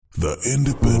The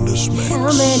Independence Mix.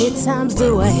 How many times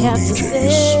do I have to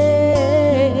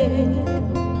say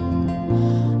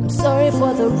I'm sorry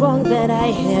for the wrong that I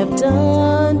have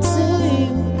done to you?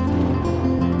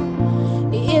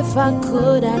 If I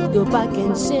could, I'd go back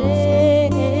and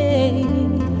change,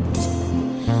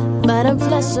 but I'm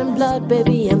flesh and blood,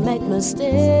 baby, I make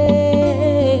mistakes.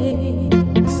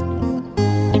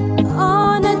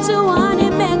 Oh,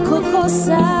 najuani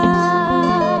mekukosa.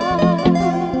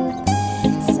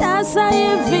 Sasa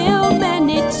hivi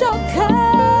umenichoka,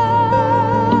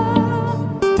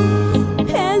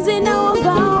 penzi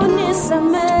naomba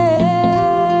unisamehe,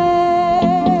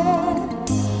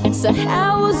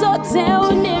 sahau zote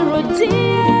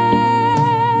unirudie.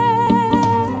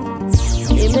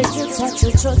 Nimejuta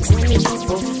chochote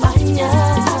nilipofanya,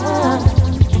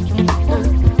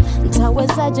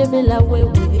 ntawezaje bila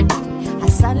wewe,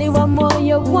 asali wa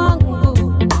moyo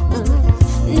wangu.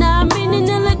 Naamini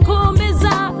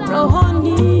nilikuumiza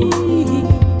rohoni,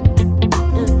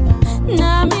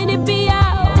 naamini pia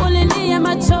ulilia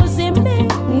machozi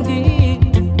mengi.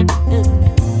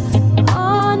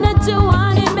 Oh,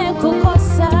 najua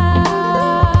nimekukosa,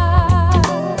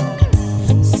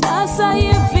 sasa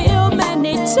hivi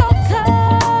umenichoka,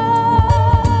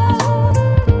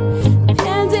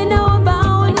 penzi naomba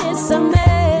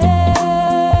unisamehe,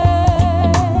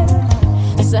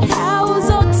 sahau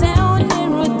zote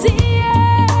unirudie.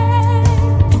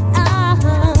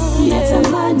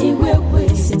 Natamani wewe,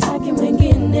 sitaki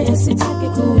mwingine, sitaki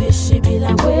kuishi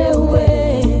bila wewe.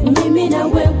 Mimi na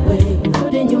wewe,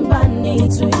 rudi nyumbani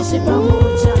tuishi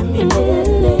pamoja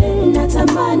milele.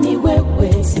 Natamani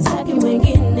wewe, sitaki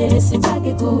mwingine,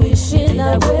 sitaki kuishi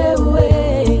bila wewe.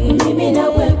 Mimi na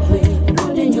wewe,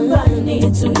 rudi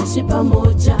nyumbani tuishi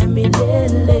pamoja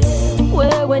milele.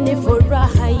 Wewe ni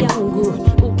furaha yangu,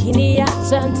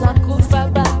 ukiniacha nitakufa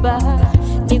baba.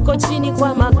 Niko chini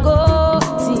kwa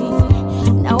magoti,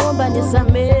 naomba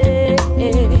nisamehe.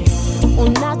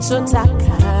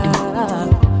 Unachotaka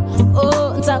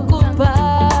oh, nitakupa,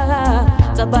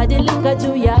 tabadilika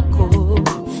juu yako,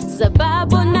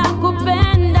 sababu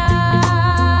nakupenda.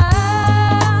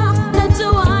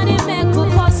 Najua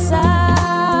nimekukosa,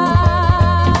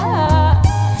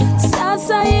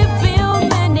 sasa hivi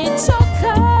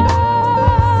umenichoka,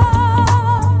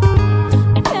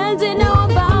 penzi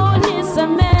naomba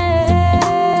unisamehe,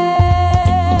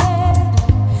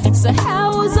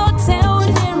 sahau zote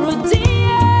unirudie.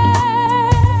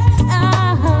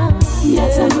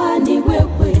 Natamani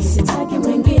wewe, sitaki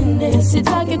mwingine,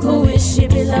 sitaki kuishi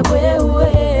bila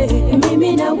wewe.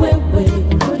 Mimi na wewe,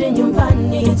 rudi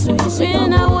nyumbani tuishi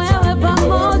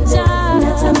pamoja.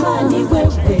 Natamani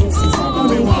wewe, sitaki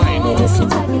mwingine,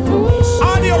 sitaki kuishi.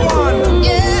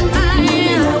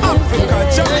 Africa,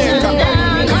 Jamaica.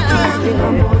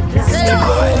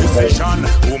 Decision,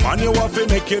 woman, you have to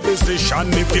make a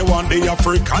decision. If you want the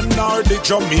African or the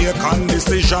Jamaican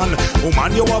decision,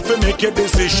 woman, you have to make a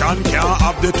decision. Can't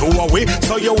have the two away,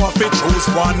 so you have to choose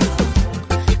one.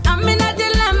 I'm in a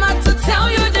dilemma, to tell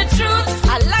you the truth.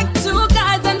 I like two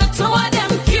guys and the two of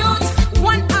them cute.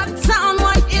 One uptown,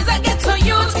 one is a ghetto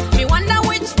youth. Me wonder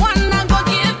which one I go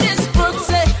give this fruit.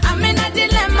 Say, I'm in a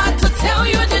dilemma, to tell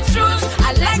you the truth.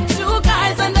 I like two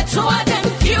guys and the two of them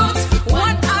cute.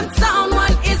 One uptown,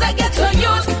 one is a ghetto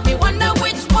youth. Me wonder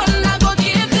which one I go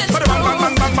give this fruit.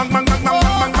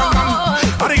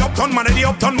 Uptown man, the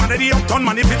uptown man, the uptown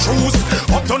man if you choose.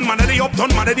 Uptown man, the uptown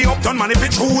man, the uptown man if you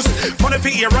choose. Money for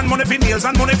ear and money for nails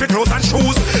and money for clothes and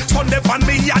shoes. Sunday pan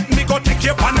me yacht, me go take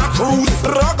you on a cruise.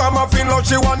 Ragamuffin love,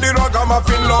 she want the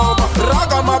ragamuffin love.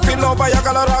 Ragamuffin love, I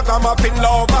got a ragamuffin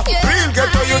love. Real get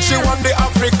to you, she want the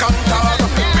African dog.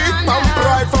 Big man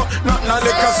rifle, not a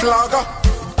liquor slugger.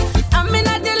 I'm in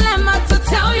a dilemma, to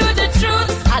tell you the truth.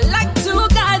 I like two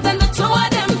guys and the two of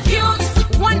them cute.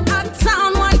 One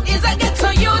uptown, one is a ghetto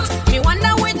youth. Me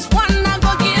wonder which one I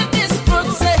go give this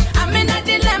fruit. Say, I'm in a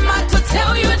dilemma, to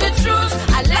tell you the truth.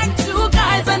 I like two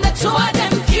guys and the two of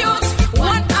them cute.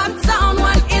 One uptown,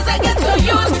 one is a ghetto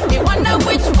youth. Me wonder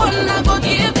which one I go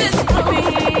give this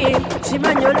fruit.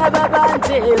 Chimanyola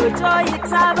babanje,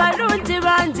 utoyita balungi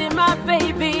banje, my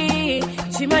baby.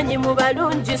 Chimanyi mu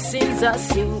balungi sinza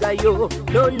singayo.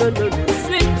 No, no, no, no,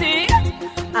 sweetie.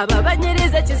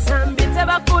 Ababanyiriza chisambi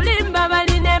tebakulimba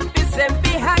balina empisa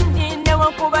empihani.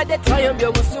 Newankubadde twayombya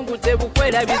obusungu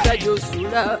tebukwera biza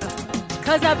gy'osula.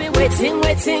 Cause I've been waiting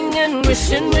and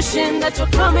wishing that you're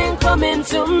coming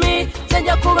to me.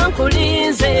 Tanja kuba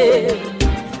nkulinze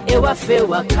ewaffe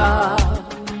waka.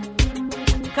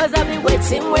 Cause I've been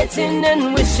waiting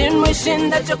and wishing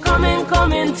that you're coming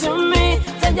to me.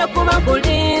 Tanja kuba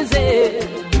nkulinze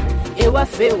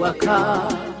ewaffe waka.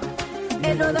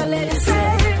 And all the ladies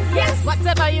say,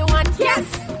 what? Yes.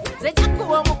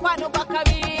 Zejakuwa mukwano gwa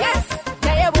kabiri. Yes.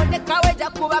 Naye bonneka weja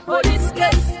kuba police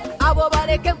case. Abo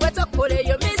baleke gwetokole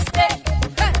yo mistake.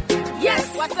 Yes.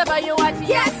 Whatever you want.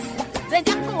 Yes.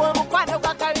 Zejakuwa mukwano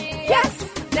gwa kabiri. Yes.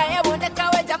 Naye bonneka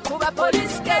weja kuba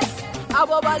police case.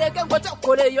 Abo baleke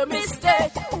gwetokole yo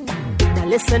mistake. Now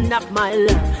listen up, my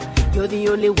love. You're the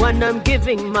only one I'm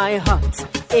giving my heart.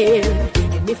 Yeah.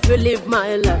 And if you leave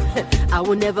my love, I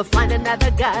will never find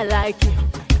another guy like you.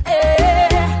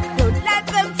 Yeah. Don't let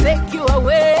them take you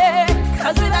away.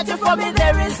 Cause without you for me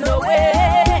there is no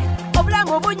way. Cause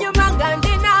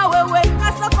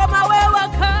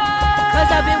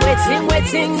I've been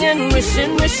waiting and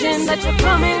wishing that you're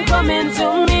coming to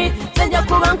me. Then you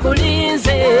come and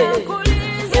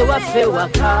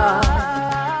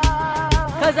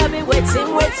cause I've been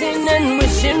waiting and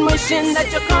wishing that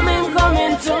you're coming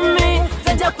to me.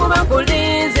 Saja kuba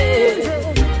kulize,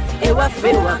 ewa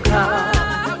fe waka.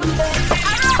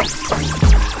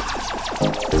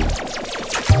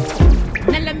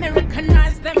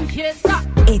 Recognize them here.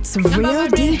 It's real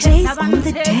DJs on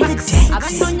the decks.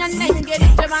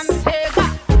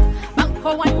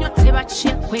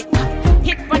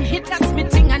 Hit one hit us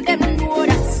meeting and them know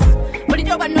us. But you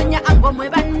know album we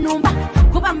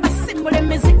kubamba symbol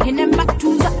music in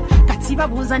Mbatuza. Katiba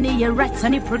Buzani, your rights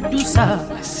and producer.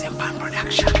 Simple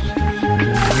production.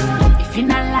 If you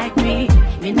not like me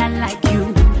not like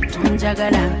you.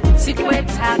 Tunjagala,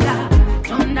 sikwetaga,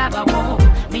 tundababo,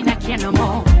 me not care no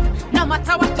more. No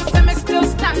matter what you say, me still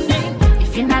standing.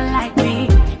 If you not like me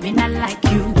not like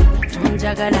you.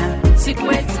 Tunjagala,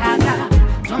 sikwetaga,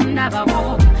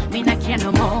 tundababo, me not care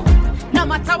no more. No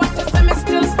matter what you say, me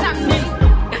still standing.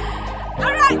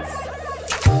 Alright.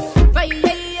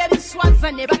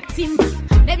 Swaza neba timba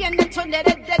nebya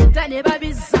netondere dedda neba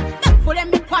biza nafule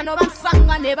mikwano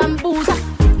bansanga neba mbuza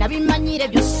nabimanyire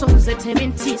byosonze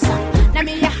tebintisa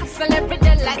nami ya hustle every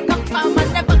day like a farmer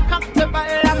never comfortable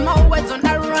I'm always on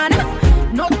the run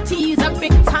no tease a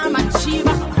big time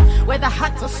achiever with a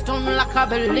heart of stone like a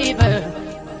believer.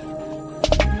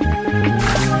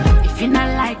 If you not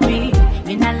like me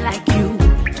not like you.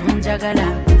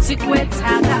 Tunjagala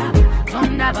sikwetaga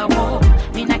tondababo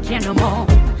me not care no more.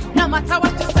 No matter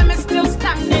what you say, me still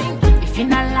standing. If you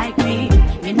not like me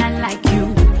not like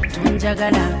you.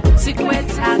 Tunjagala,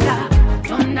 sikwetaga,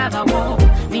 tondababo,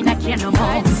 me not care no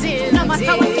more. No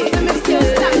matter what you say, me still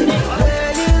standing.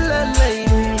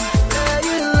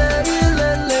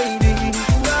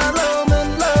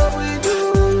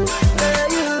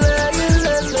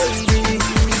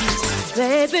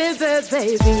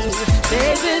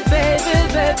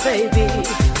 Baby,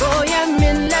 boy, I'm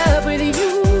in love with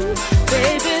you.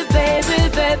 Baby.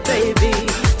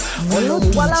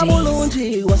 Wala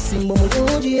mulungi wasimbo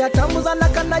mulungi atambuza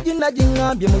nakanaji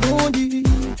ngambye mulungi.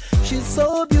 She's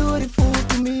so beautiful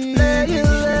to me. Lady.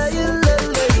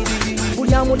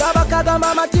 Ulyamulaba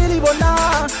kagama matiri bona.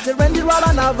 Terendi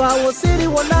rwaba nava wosiri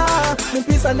wona.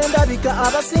 Mpisa nenda bika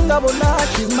abasinga bona.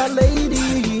 She's my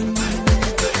lady.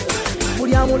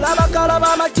 Ulyamulaba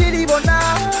kalaba matiri bona.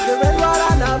 Terendi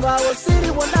rwaba nava wosiri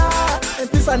wona.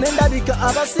 Mpisa nenda bika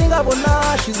abasinga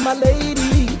bona. She's my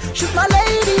lady. She's my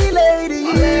lady.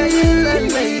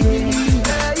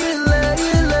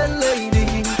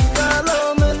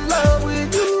 I'm in love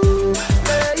with you.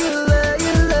 Lady.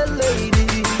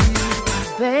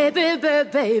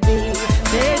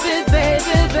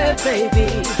 Baby.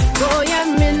 Boy,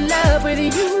 I'm in love with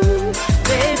you.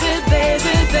 Baby.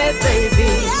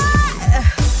 Yeah.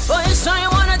 Boy, you sure you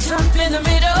wanna jump in the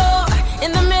middle?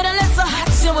 In the middle, it's so hot,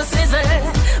 you will sizzle.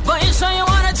 Boy, you sure you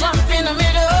wanna jump in the middle?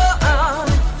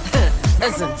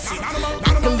 Listen,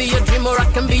 I can be your dream or I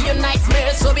can be your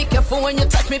nightmare. So be careful when you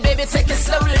touch me, baby, take it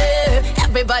slowly.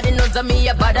 Everybody knows that me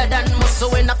are better than most. So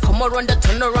when I come around, they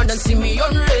turn around and see me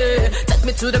only. Take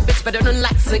me to the beach, but I don't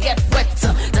like to get wet.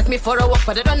 Take me for a walk,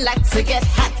 but I don't like to get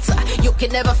hot. You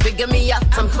can never figure me out,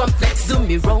 I'm complex. Do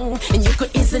me wrong, and you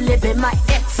could easily be my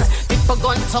ex. People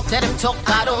gon' talk, let them talk,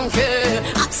 I don't care.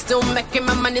 I'm still making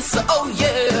my money, so oh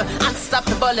yeah.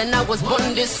 Unstoppable and I was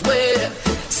born this way.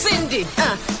 Cindy,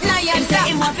 now you're down.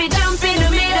 It want to jump in the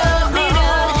middle.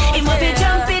 It want to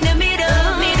jump in the middle.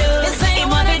 It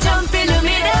want to jump in the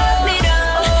middle.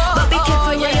 But be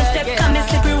careful when you step, come and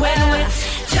slippery when wet.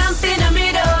 Jump in the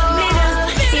middle.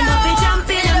 It want to jump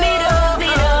in the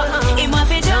middle. It want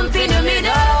to jump in the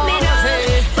middle.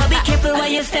 But be careful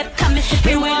when you step, come and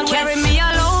slippery when wet. Carry me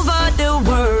all over the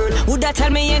world. Would that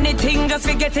tell me anything just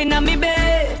for getting on me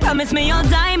bed? Promise me your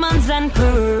diamonds and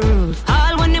pearls.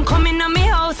 All when them coming on me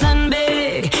house and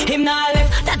beg. Him not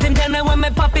left. That him tell me when me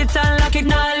pop it and lock it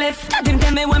not left. That him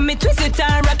tell me when me twist it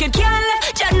and rock it can't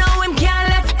left. Just know him can't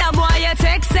left. That boy you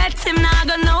take sets him not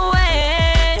go nowhere.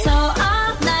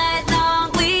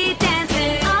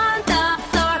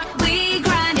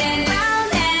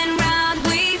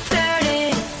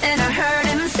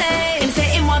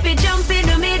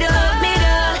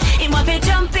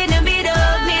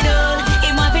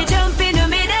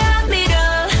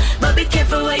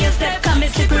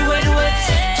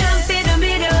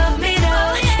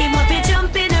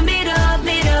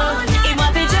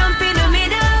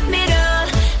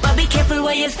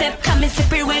 way you step, come and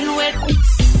slippery when wet.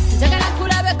 Jagala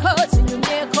kulabeko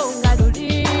chinyumeko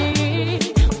ngaluli.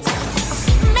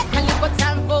 Make a little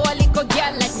time for a little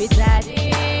girl like me daddy.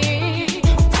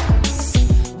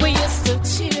 We used to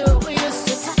chill, we used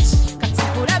to touch.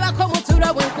 Katikulabako mutura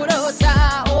wenkurota.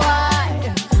 Why?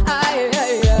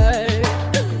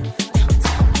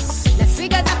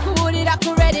 Nasiga takuburira ku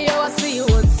radio, I see you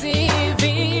on TV.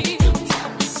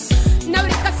 Now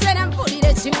likasera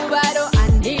mpulire chimubaro, I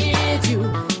need you.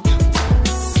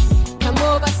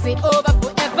 Stay over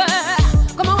forever.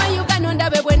 Come on, you can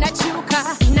underwear when I chuka.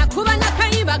 Nakuba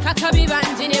nakaiba kakabiba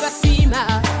njine basima.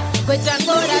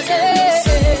 Kwejangora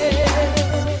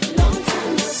long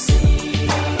time no see,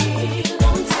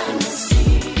 long time no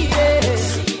see. Yeah.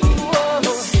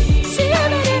 Whoa. See,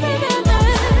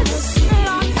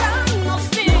 long time no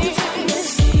see.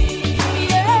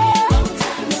 Yeah. Long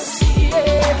time no see.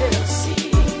 Yeah.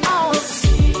 Oh.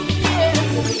 Yeah.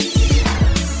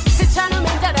 Sichana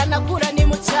mendara nakura ni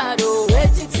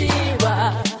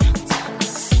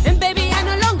and baby, I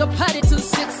no longer party till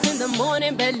 6 in the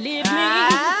morning, believe me.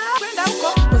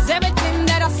 Cause everything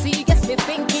that I see gets me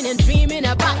thinking and dreaming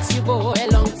about you, boy. A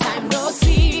long time no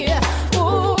see.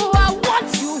 Ooh, I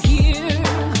want you here.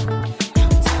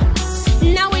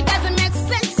 Now it doesn't make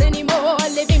sense anymore.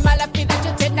 Living my life without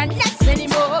your tenderness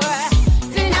anymore.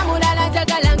 Sinamulala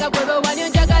jagalanga, kwebe wani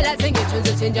jagala, zingi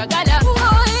chunzu chinjagala. Boy,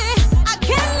 I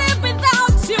can't live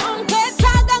without you.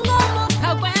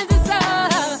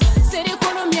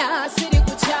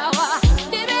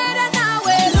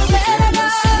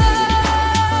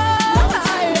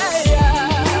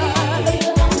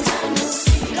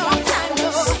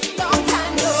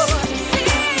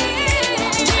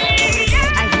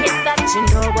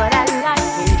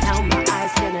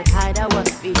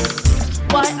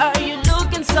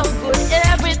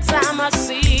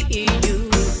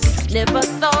 Never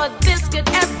thought this could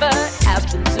ever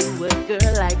happen to a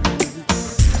girl like me.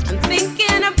 I'm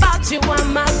thinking about you while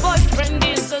my boyfriend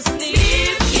is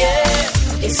asleep.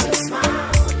 Yeah, it's your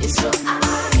smile, it's your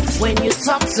eyes when you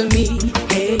talk to me.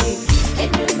 Hey,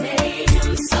 and your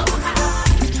name so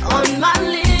high on my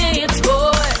lips,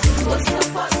 boy. Was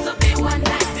supposed to be one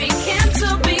night, became to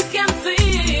become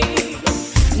three.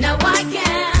 Now I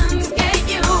can't get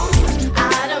you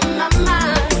out of my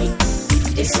mind.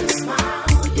 It's your smile.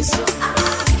 It's your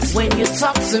eyes when you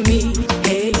talk to me,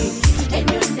 hey, and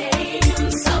your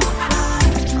name so high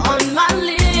on my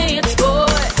lips, boy.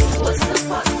 Was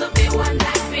supposed to be one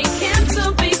night, became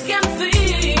to become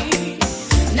three.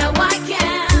 Now I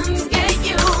can't get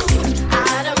you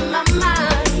out of my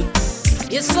mind.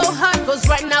 It's so hard, cause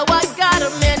right now I got a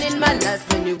man in my life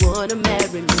when you wanna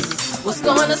marry me. Was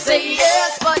gonna say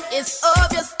yes, but it's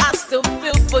obvious I still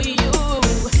feel for you.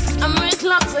 I'm real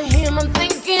close to him, I'm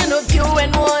thinking of you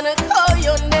and wanna call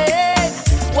your name.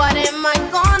 What am I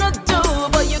gonna do?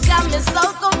 But you got me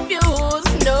so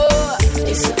confused. No,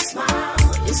 it's your smile,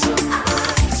 it's your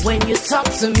eyes when you talk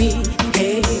to me,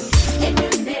 hey, and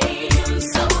your name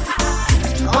so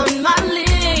high on my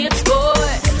lips,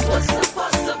 boy. Was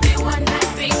supposed to be one night,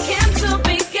 became to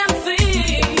become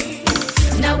three.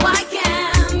 Now I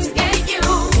can't get you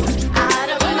out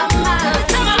of my mind.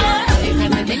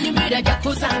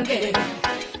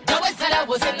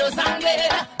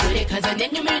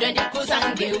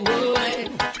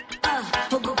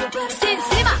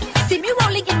 See me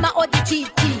rolling in my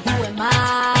ODTT. Who am I?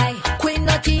 Queen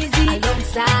not easy.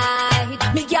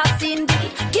 Alongside me, girl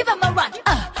Cindy. Give him a run,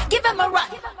 give him a run.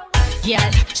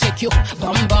 Yeah, shake your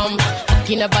bum bum.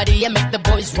 In a body and make the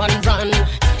boys run.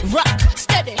 Rock,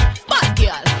 steady, bad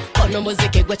girl. On the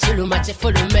music, what you much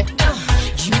for me.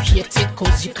 You hate it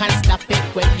cause you can't stop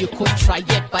it. Well, you could try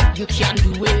it, but you can't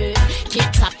do it.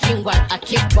 Keep talking while I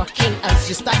keep walking. As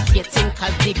you start hating,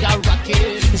 cause they got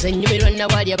rocking. Zenyumiro na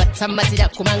wali abatsamazira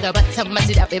kumanga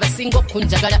batsamazira beba singo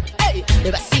kunjagala. Hey,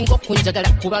 beba singo kunjagala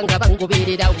kubanga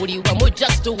bangoberera buli wamu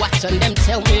just to watch and them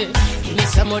tell me. Give me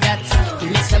some of that,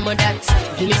 give me some of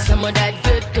that, give me some of that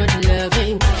good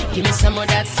loving. Give me some of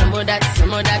that, some of that,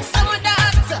 some of that, some of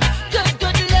that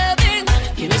good loving.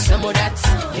 Give me some of that,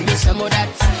 give me some of that,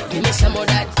 give me some of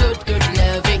that good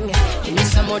loving. Give me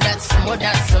some of that, some of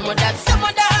that, some of that, some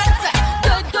of that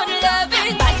good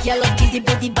loving. Back yellow, dizzy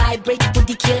body vibrate,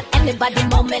 booty kill anybody.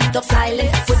 Moment of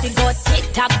silence, booty go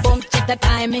tick tock, boom, check the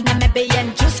timing. And maybe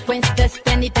and just quench test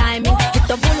any timing. Hit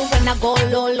the ball when I go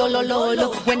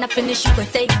low. When I finish, you can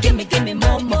say, give me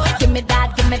more. Give me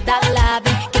that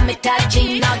loving. Give me that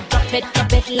G, now drop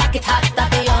it like it's hot at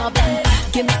the oven.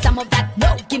 Give me some of that,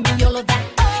 no, give me all of that.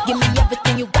 Give me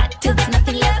everything you got till there's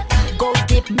nothing left. Go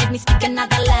deep, make me speak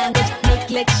another language. Make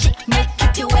legs shake, make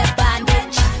it your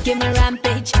bandage. Give me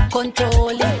rampage,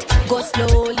 control it. Go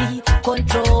slowly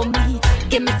control me.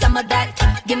 Give me some of that,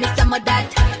 give me some of that,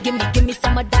 give me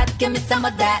some of that, give me some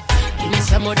of that, give me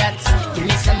some of that, give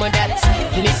me some of that,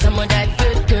 give me some of that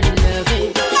good, good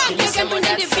loving. Give me some of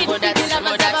that, some of that, some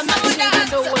of that, some of that,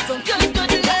 good,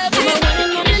 good loving.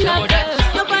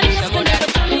 Nobody else can ever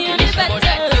do me any better.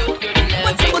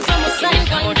 What's on my side?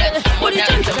 What are you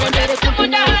doing? I'm ready to put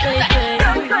down, baby.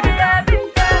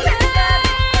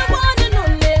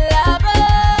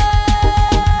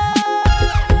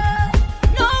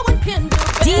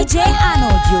 DJ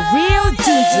Arnold, your real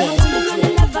DJ.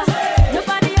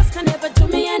 Nobody else can ever do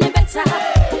me any better.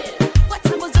 What I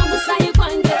was on the side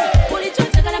one day. Pull it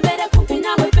out, gonna better cook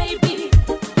now, baby.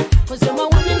 Cause you're my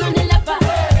one and only lover.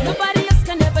 Nobody else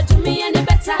can ever do me any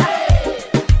better.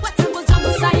 What I was on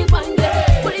the side one day.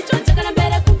 Pull it out, gonna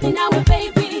better cook now,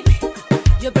 baby.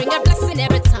 You bring a blessing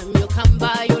every time you come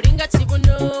by. You ring a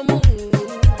chibuno moon.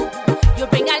 You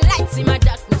bring a light in my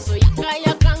darkness, so you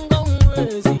can go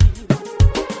crazy.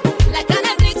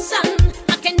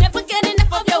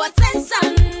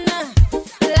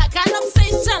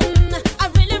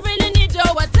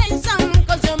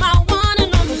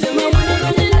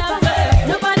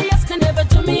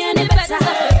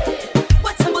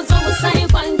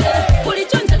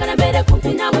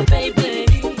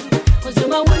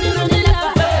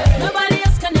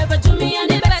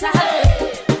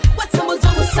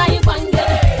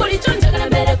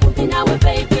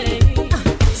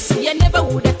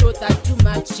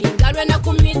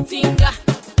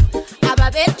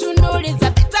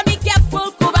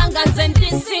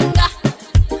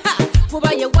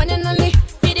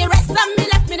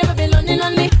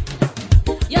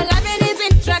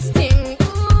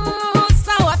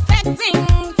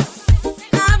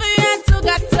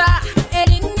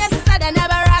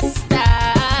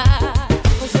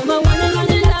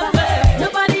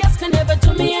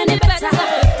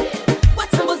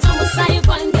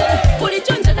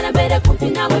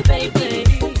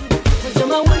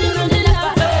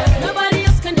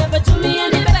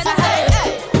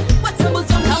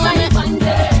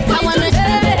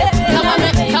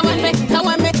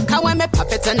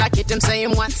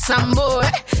 Some boy,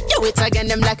 do it again,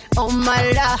 them like, oh my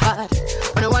lord.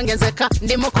 When I want to get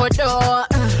the mukodo,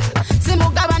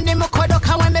 Simuga and the mukodo,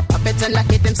 can we pop it and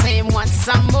like it, them saying one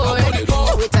some boy.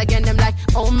 Do it again, them like,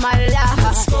 oh my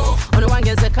lord. When I want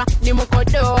to get the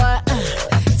mukodo,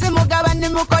 Simuga and the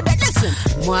mukodo, listen.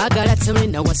 Mwagala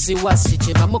temina wasiwasi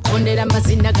chiba mukondera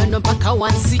mazina gano mpaka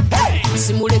wansi.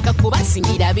 Simuleka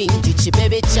kubasingira bingi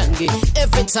chibebe change.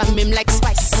 Every time him like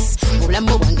spice.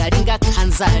 Mulamu wangalinga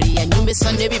kanzali ya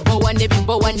nyumesa nebibowa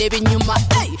nebibowa nebinyuma.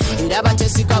 Iraba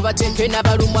tesika bateke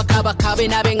nabalumwa kabakabe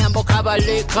nabengambo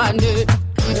kabalekane.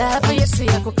 Love yesi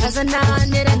yakukazana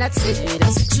nera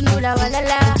natsira situnula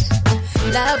walala.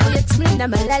 Love yetumina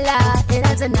malala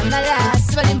eraza namala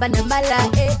sibalimba namala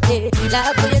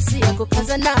Love yesi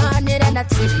yakukazana nera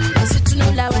natsira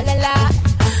situnula walala.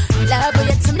 Love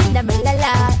yetumina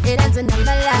malala eraza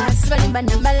namala sibalimba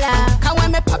namala. Can we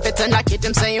me pop it and knock it,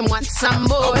 them saying want some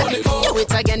more. Do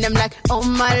it again, them like, oh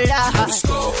my lord.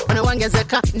 When I want to get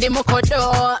the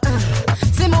mukodo,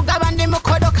 Simuga and the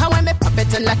mukodo, can we me pop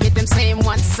it and knock it, them saying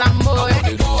want some more.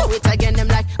 Do it again, them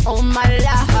like, oh my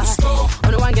lord.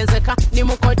 When I want to get the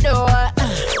mukodo,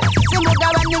 Simuga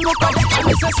and the mukodo, can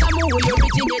we say some who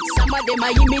originate, some of them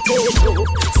are imitate,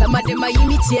 some of them are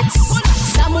imitate.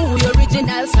 Some who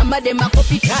original, some of them are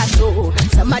copycat,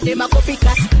 some of them are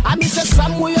copycat. I miss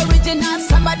some who original,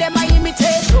 some of them are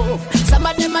imitate, some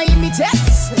of them are imitate.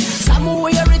 Some who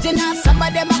original, some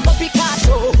of them are copycat,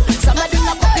 some of them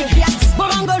are copycat.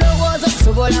 Borangolo was a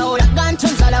subola or a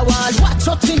gantonzala was watch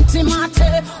your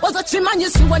tintimate. Was a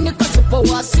chimanyisi when you got super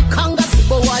was Sikanga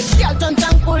Siboa, Yalton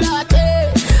Tankulate.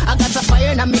 I got a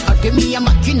fire and give me a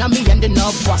machine and me and then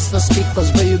I'll bust the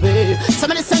speakers, baby.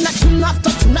 Somebody say that you have to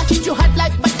knock it, you had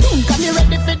like but don't got me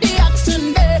ready for the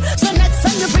action day. So next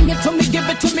time you bring it to me, give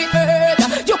it to me,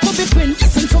 you could be queen,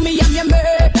 listen to me, I'm your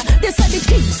murder. This are the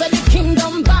kings of the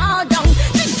kingdom, bow down.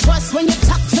 Think twice when you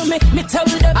talk to me tell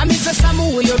them. I miss some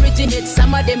who originate,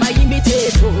 some of them are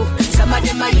imitate, some of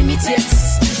them are imitate.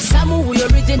 Some who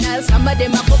original, some of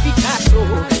them are copycat,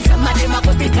 some of them are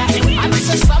copycat. I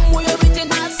miss some who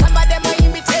original, some of them are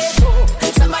imitate,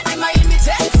 some of them are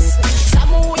imitate. Some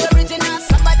who original,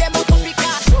 some of them are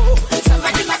copycat, some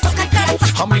of them are copycat.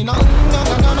 Amina,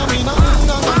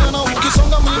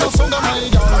 ukisonga mina songa my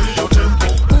girl.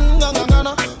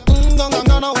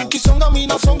 Ukisonga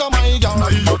mina songa my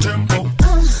girl. Your tempo.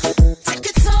 Take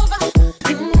it over.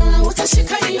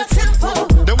 Utashika hiyo tempo.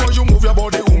 The way you move your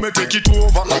body, ume take it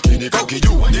over. Lakini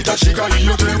kakiju, nitashika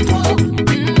hiyo tempo.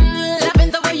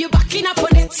 Loving the way you backing up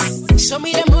on it. Show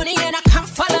me the money and I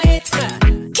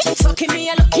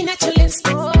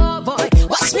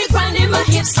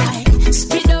waves like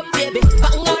speed up, baby,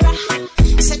 bangara.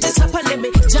 Set it up and let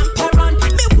me jump around. Me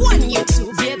want you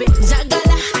to, baby,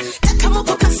 jagala.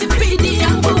 Takamoko kasipidi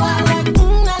yangu like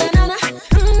na na na na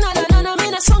na na. Me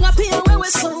na song up here where we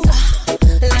song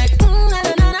like na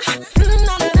na na na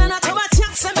na na. Toma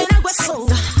chance me na we song.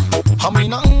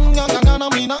 Amina ngangana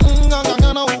mina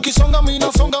ngangana ukisonga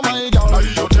mina songa my girl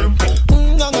hiyo tempo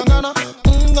ngangana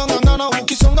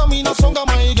ukisonga mina songa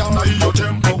my girl hiyo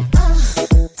tempo.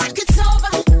 Take it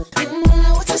over.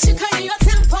 Utashika hiyo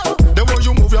tempo. The way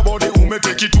you move your body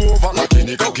take it over.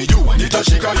 Lakini ukijua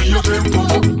nitashika hiyo tempo.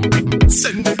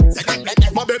 Send it.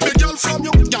 My baby girl from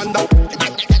Uganda.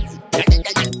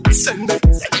 Send it.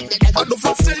 I love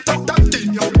your state of that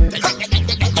thing.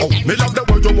 Oh, me love the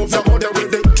way you move your body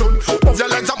with the tune. Move your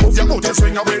legs and move your booty,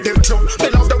 swing away the tune. Me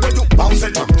love the way you bounce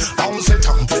it on.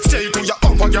 Stay to your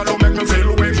bumper, girl, don't make me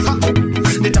feel weak.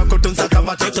 Nitakutunza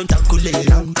kama toto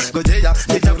nitakulea. Ngojea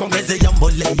nitakuongezea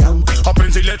mbolea.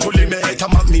 Mapenzi letu limeleta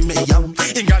mamimea.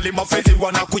 Ingali mapenzi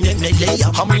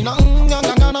wanakunyemelea. Amina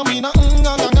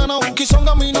ngangana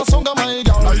ukisonga mina songa my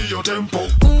girl na hiyo tempo.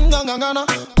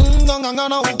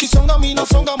 Ngangana ukisonga mina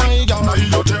songa my girl na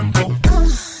hiyo tempo.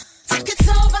 Take it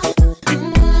over.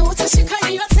 Utashika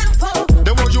hiyo tempo.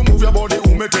 The way you move your body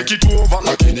take it over.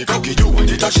 Lakini ukijua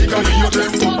nitashika hiyo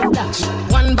tempo.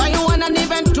 One by one and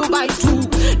even two by two.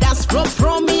 That's pro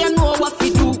me and know what we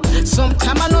do.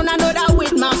 Sometime alone another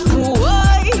with my crew.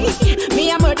 Oy,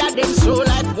 me I murder them so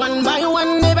like one by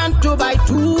one even two by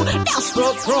two. That's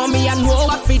pro me and know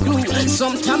what we do.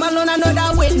 Sometime alone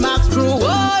another with my crew.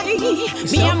 Oy,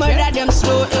 me I murder them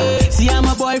so. See I'm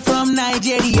a boy from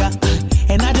Nigeria.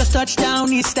 And I just touched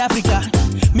down East Africa.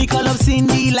 Me call up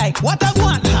Cindy like, what I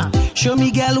want, huh? Show me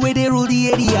girl where they rule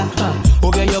the area, huh?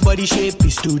 Okay, your body shape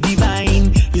is too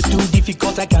divine. It's too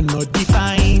difficult, I cannot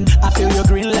define. I feel your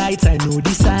green lights, I know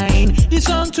the sign. This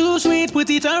song too sweet, put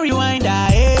it on rewind,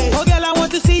 oh girl, I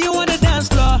want to see you on the dance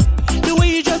floor. The way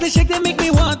you just shake, they make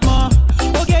me want more.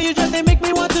 Okay, you just they make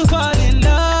me want to fall in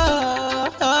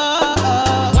love.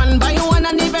 One by one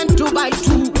and even two by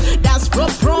two. That's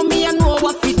pro me and know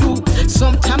what we do.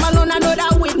 Sometime alone I know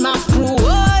that with my crew.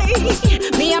 Oy,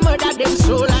 me I murder them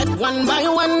so like one by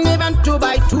one, even two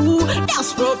by two.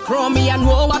 That's pro me and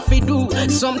know what we do.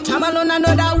 Sometime alone I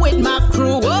know that with my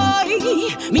crew.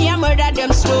 Oy, me I murder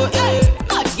them so.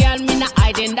 Hot girl, me not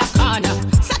hide in the corner.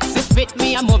 Sexy fit,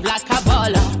 me I move like a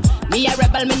baller. Me a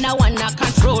rebel, me no one a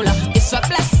controller. It's a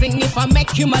blessing if I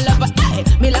make you my lover. Ay,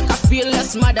 me like a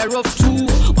fearless mother of two.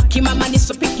 Walking my money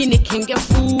so picking it can get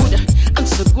food. I'm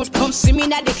so good, come see me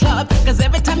at the club. Cause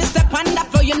every time you step on that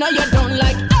floor, you know you don't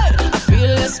like. Ay, a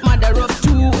fearless mother of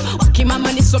two. Walking my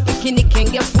money so picking it can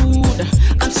get food.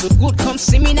 I'm so good, come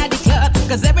see me at the club.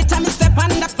 Cause every time you step on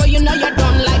that floor, you know you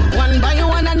don't like. One by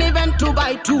one and even two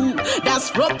by two. That's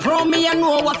pro me and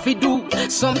know what we do.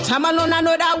 Sometime alone I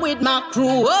know that with my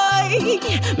crew. Oy,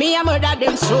 me I murder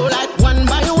them so like one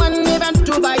by one, even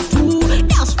two by two.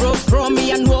 That's pro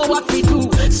me and know what we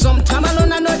do. Sometime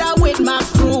alone I know that with my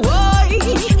crew. Oy,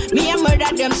 me I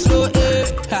murder them so.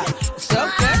 It's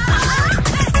okay.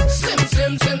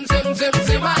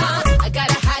 Sim. I got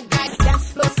a hot guy,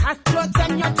 that's plus hot clothes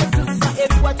and your tattoos.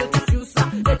 If what to choose,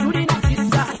 the truly not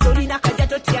is story na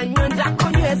kajato tianyonza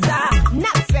konyeza.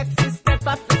 Not sexy, step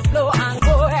up the floor and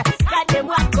go. Got them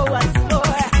walk go and slow.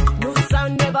 New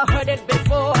sound, never heard it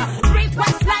before.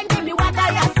 Request line, give me what I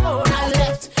ask for. Now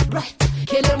left, right,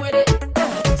 kill him with it.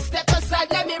 Step aside,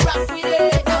 let me rock with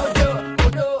it. Now do,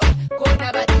 go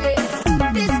never do it.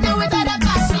 This new without a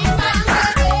passing man.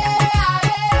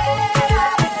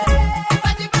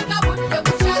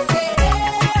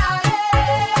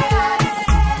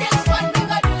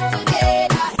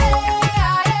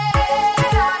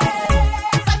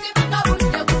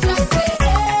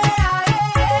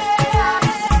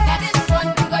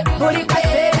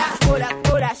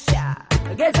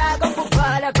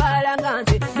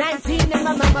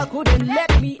 Couldn't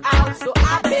let me out, so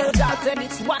I bailed out and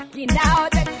it's working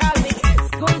out. They call me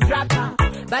school dropper,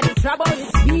 but the trouble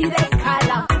is me they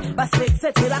call out. But six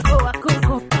to la koa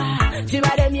kukopa,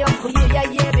 jibare mi okuye ya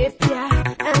yebepia.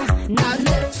 Now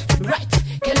left, right,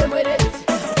 kill him with it.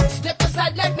 Step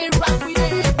aside, let me rock with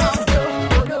it. Oh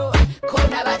no,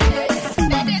 corner back there.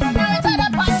 That is not the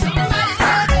passing man.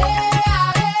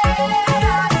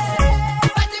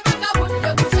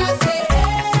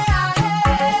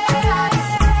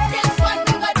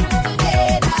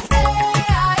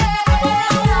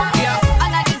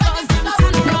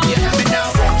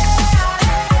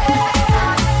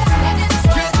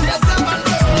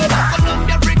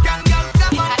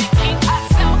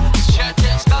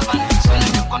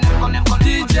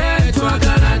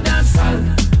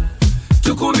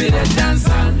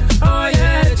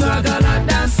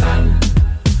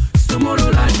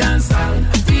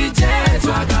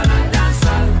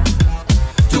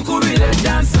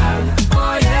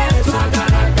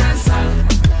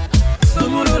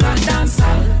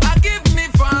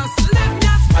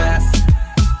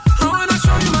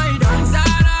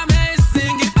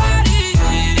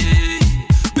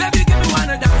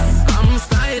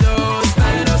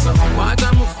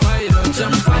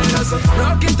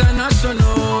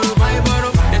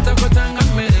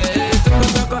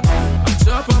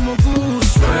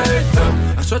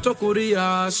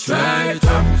 Korea, straight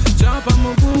up. Jump on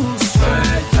my boots,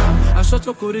 straight up. I shot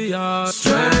to Korea,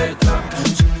 straight up.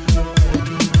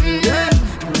 Yeah.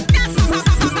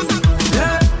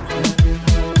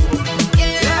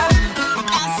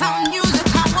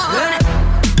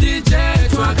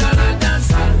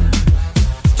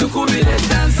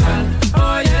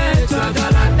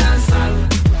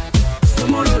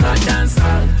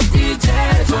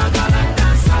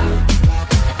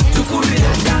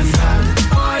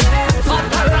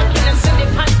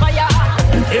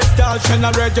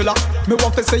 A regular, me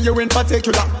want to see you in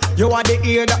particular. You are the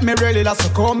ear that me really love, so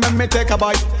come and me take a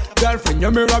bite. Girlfriend, you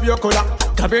me rub your collar.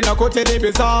 Cabina kote di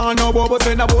bizarre, no bobo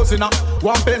se na bosina.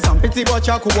 One pence and pity but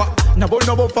chakuwa. No bo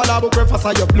fala bo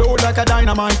preface, you blow like a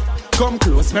dynamite. Come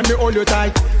close, let me hold you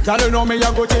tight. Girl, you know me,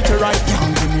 I go teach you right.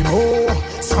 Girl, give me more,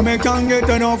 so me can't get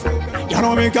enough. You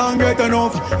know me can't get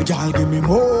enough. Girl, give me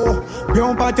more.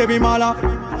 Bion pante mi mala,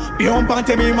 bion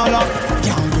pante mi mala.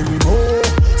 Girl, give me more,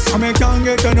 so me can't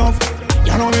get enough.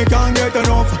 You know me can't get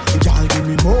enough. Girl, give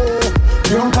me more.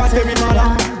 Bion pante mi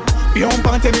mala, bion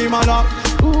pante mi mala.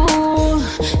 Ooh,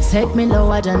 set me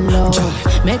lower than low.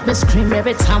 Make me scream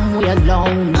every time we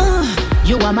alone.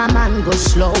 You are my man, go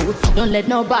slow. Don't let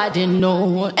nobody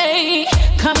know. Hey,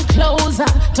 come closer,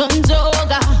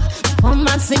 tonjoga.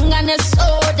 Mama singa ne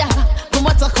soda.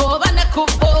 Kumata kova ne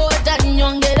kuboda.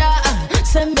 Nyongera,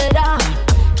 sembera.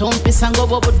 Tompi sango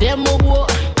bobo demo wo.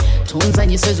 Tunza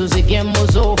nyisezo zigemo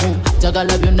zo.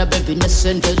 Jagala byonna baby ne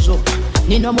sente zo.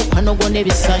 Nino mukwano go ne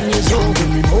bisanyizo. Give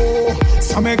me more,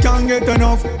 so me can't get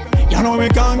enough. You know me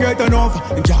can't get enough.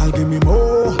 Girl, give me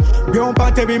more. Bion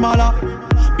pante mi mala.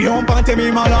 Bion pante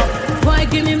mi mala. Why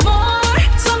give me more?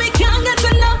 So me can't get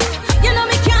enough. You know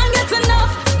me can't get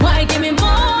enough. Why give me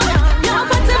more? Bion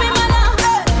pante mi mala.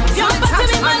 Bion pante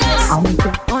mi mala.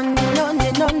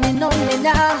 Only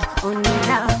now. Only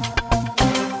now.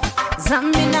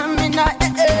 Zamina, mina,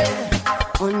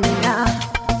 only now.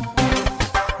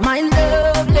 My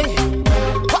lovely,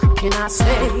 what can I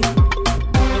say?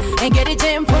 And get it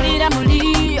in, put it on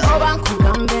Muli, or Uncle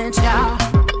Gambencha.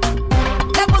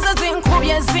 That was a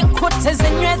zinc, quarters,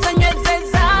 and yes,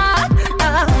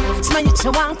 Smanicha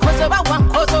one cause about one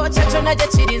cause, Chachana, the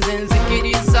chitties and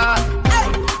zikidis.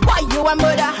 Why you a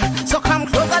mother? So come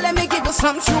closer, let me give you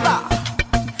some sugar.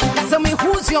 That's me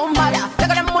who's your mother. They're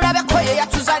gonna move a koya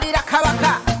to Zadira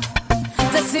Kawaka.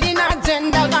 The city not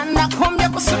gender, gonna come here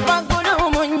for super good.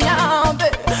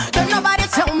 Don't nobody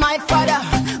tell my father,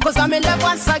 cause I'm in love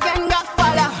once again,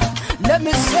 Godfather. Let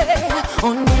me say,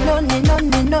 only now, only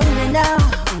now.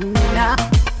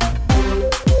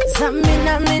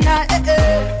 Zamina, mina,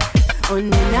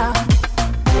 only now.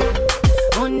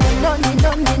 Only now.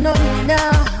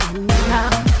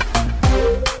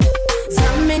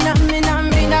 Zamina, mina,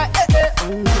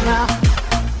 only now.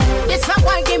 Yes,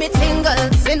 someone give me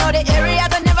tingles. You know the area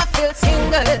that never feel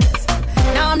tingles.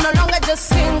 Now I'm no longer just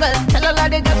single. Tell a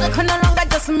lot of girls I can no longer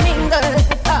just mingle.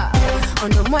 On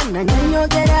the one and you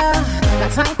get out.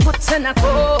 That's how I'm putting a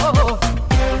go.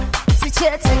 See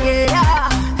chat together.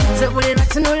 So we'll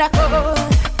let you know like oh.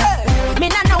 Me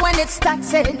not know when it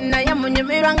started. Now I'm on your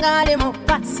miranga de mo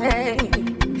pase.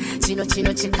 Chino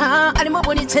chika. Ali mo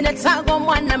boni chene tago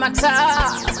mwana mata.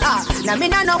 Now me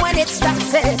not know when it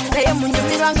started. Now I'm on your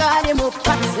miranga de mo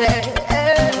pase.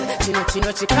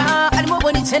 Chino chika. Ali mo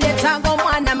boni chene tago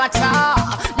mwana mata.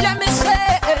 Let me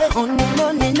say, only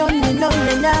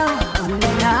now.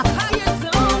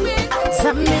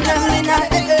 Zamina,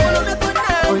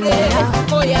 only now.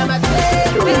 Oh yeah, my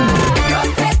baby.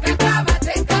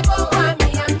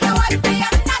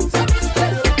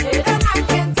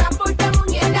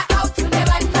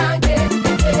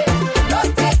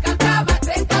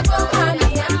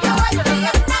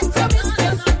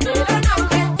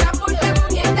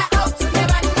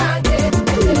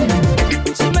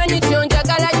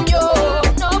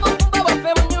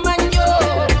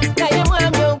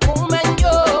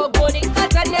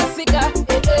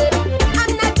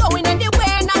 I'm not going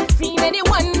anywhere, not seeing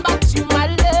anyone but you, my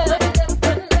love.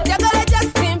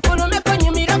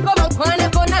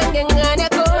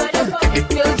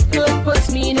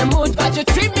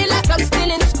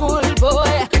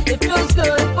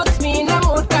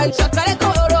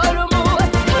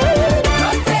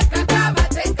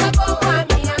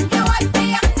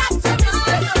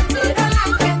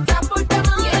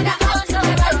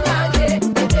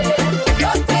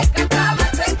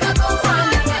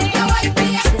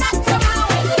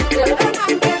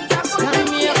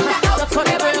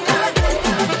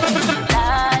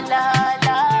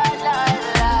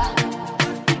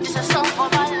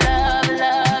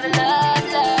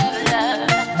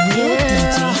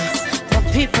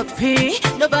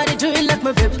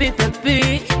 baby,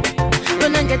 baby.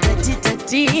 When I get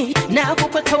dirty, now go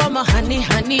quick, I my honey,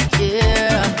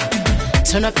 yeah.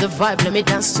 Turn up the vibe, let me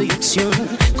dance to your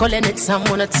tune. Calling it time,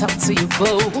 wanna talk to you,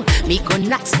 boo. Me go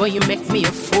nuts, boy, you make me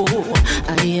a fool.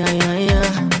 Ay.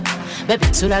 Baby,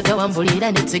 tulaga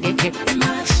wambulira nitegeke.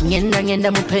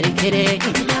 Ngenda muperekere.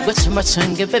 Gwacha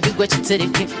machange, baby, gwacha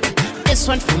tereke. This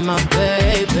one for my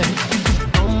baby.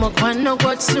 Omukwano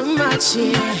go too much,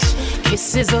 yeah.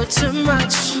 Kisses are too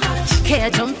much. Care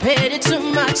don't pay it too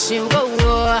much,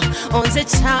 whoa. On the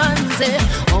chance,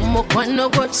 omukwano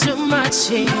go too much,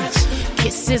 yeah.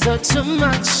 Kisses are too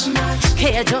much.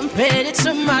 Care don't pay it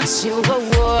too much,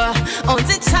 whoa. On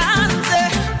the chance,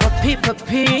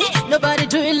 puppy, nobody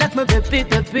do it like my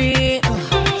baby.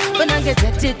 When I get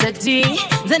dirty,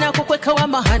 then I go quick, I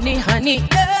want my honey,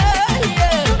 yeah.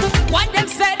 What them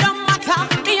say don't matter,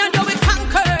 me and you we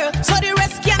conquer, so the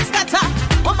rest can't scatter.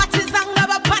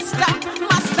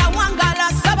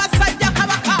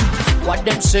 What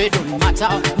them say don't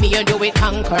matter, me and you we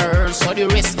conquer, so the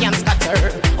rest can't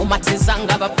scatter.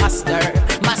 Umatizanga ba pastor,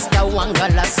 master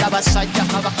wangala sabashaja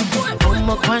kaba.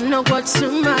 Omukwano go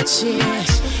too much, yeah.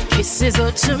 Kisses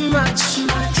are too much.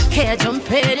 Care don't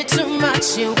pay it too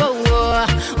much, whoa.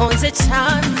 On the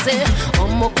chance,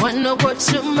 omukwano go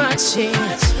too much,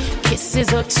 yeah.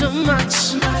 Kisses are too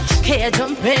much. Care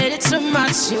don't pay it too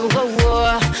much,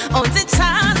 whoa. On the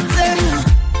chance,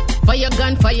 fire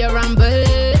gun, fire rumble.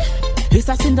 It's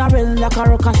a Cinderella like a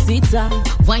rockasita.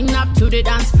 Wind up to the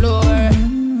dance floor.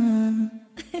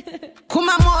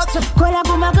 Kumamoto, kola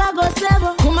buma gago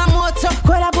sebo. Kumamoto,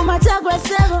 kola buma jagwe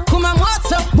sebo.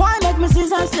 Kumamoto, boy make me see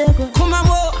some sebo.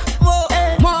 Kumamoto,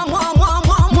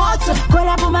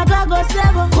 kola buma gago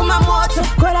sebo. Kumamoto,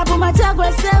 kola buma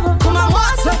jagwe sebo.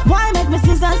 Kumamoto, boy make me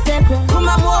see some sebo.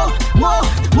 Kumamoto,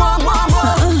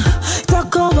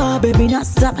 talk over, baby, not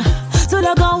stop. So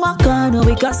they gon' walk on, no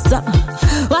we got stop.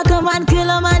 Walk a man, kill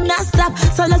a man, not stop.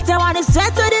 So let's say want to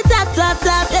sweat to the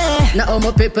top, yeah. Now all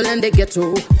my people in the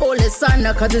ghetto, police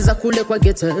sana kazi za kule kwa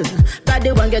ghetto.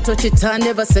 Badi wangeto chita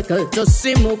never settle.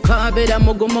 Tosimu kabela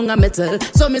mugumunga metal.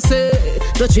 So me say,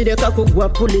 tochireka kugwa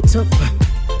pull it up.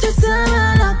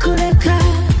 Tusama na kureka.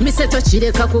 Me say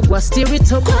tochireka kugwa steer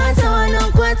it up. Kwata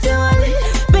wano kwata wali,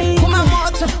 baby.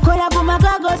 Kumamoto, kola buma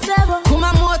gago sebo.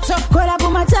 Kumamoto, kola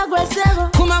buma chagwe sebo.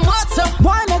 Kumamoto,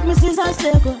 boy make me see some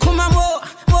sebo. Kumamoto,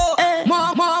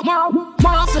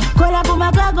 kola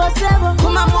buma gago sebo.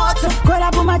 Kumamoto,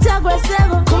 kola buma chagwe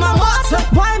sebo. Kumamoto,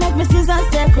 boy make me see some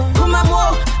sebo.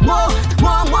 Kumamoto,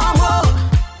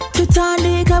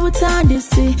 Tutandika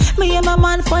butandisi. Me and my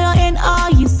man for your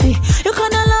NRUC. You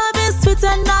kinda love it sweet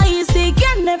and nice.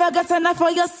 Can never get enough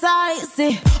for your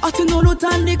size. Ati nulu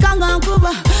tandika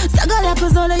ngankuba. Sagala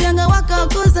kuzole yanga waka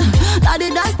kuza. Daddy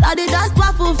das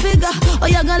wafu figure.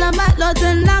 Oyagala matlo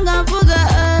nanga fuga.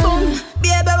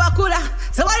 Biebe wakula.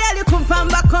 So what are you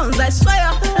kumpamba konza? I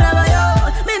swear, love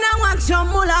you. Me no want your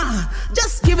mula.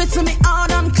 Just give it to me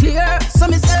all unclear. So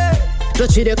me say,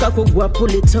 tochireka kugwa pull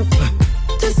it up.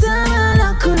 Tusama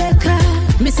na kureka.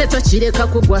 Me say tochireka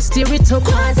kugwa steer it up.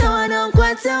 Kwata wano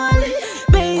kwata wali,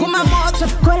 baby. Kumamoto,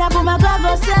 kola buma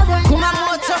gago sebo.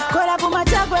 Kumamoto, kola buma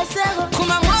chagwe sebo.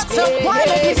 Kumamoto, boy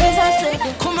make me see some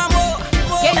sebo. Kumamoto,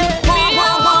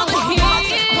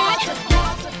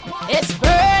 it's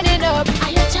burning up.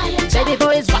 Baby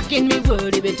boy is rocking me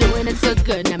world, he been doing it so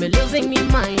good, now me losing me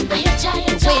mind. The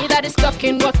way that it's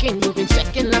talking, walking, moving,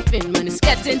 checking, laughing, man, it's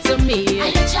getting to me.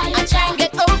 I try and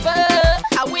get over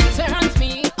how it turns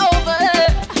me over.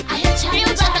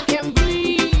 Feels like I can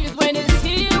breathe when it's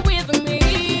here with me.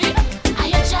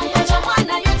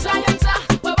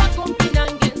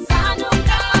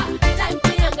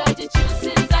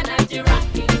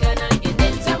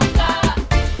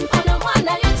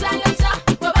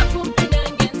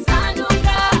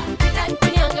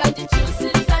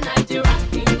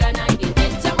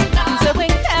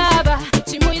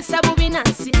 Chimuisa bubina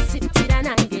sisitira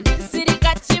nange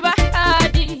sirika chiba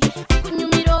hadi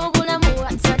kunyumi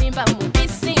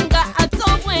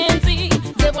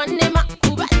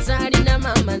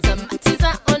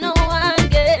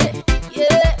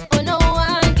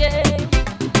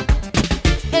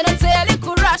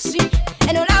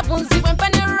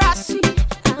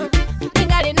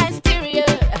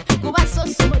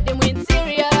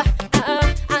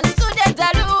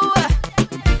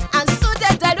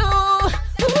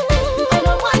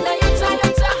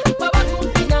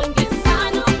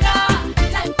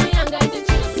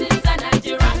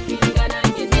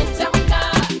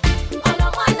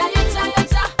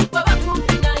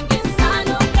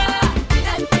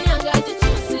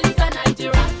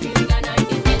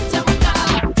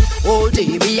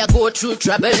go through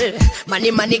trouble.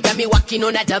 Money got me walking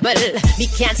on a double. Me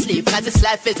can't sleep cause this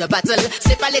life is a battle.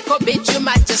 Sleep a little bit, you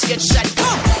might just get shot.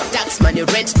 Tax money,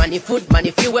 rent money, food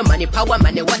money, fuel money, power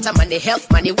money, water money,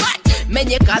 health money, what? Men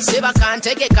you can't save, I can't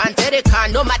take it, can't take it,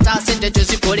 can't. No matter, send it to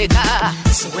the police.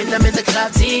 So when I'm in the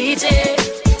club, DJ,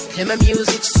 play my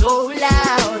music so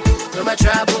loud, throw my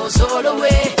troubles all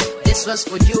away. This was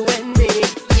for you and me,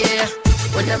 yeah.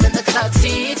 When I'm in the club,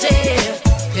 DJ,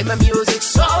 play my music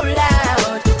so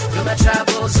loud, throw my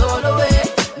troubles all away.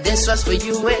 This was for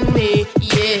you and me,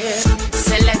 yeah.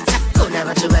 Selecta, kuna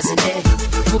watu wazine,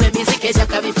 kube music eja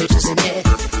kavi features in it.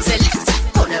 Selecta,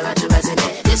 kuna watu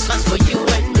wazine. This was for you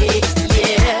and me,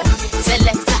 yeah.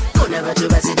 Selecta, kuna watu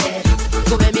wazine,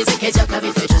 kube music eja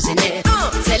kavi features in it.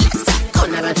 Selecta,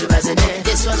 kuna watu wazine.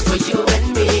 This was for you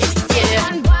and me,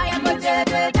 yeah. And why I'm a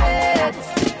dead.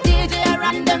 DJ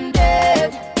random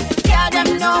dead. Yeah,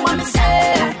 them know what I'm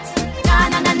saying.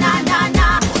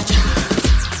 Na.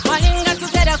 Why ain't got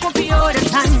together copy all the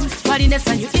time? But in the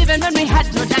sun, you even when we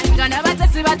had no time. Gonna bata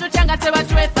si batu changa te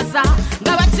batu efasa.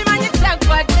 Ngabati mani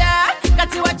chagwada.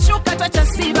 Kati wachuka tocha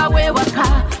siba we waka.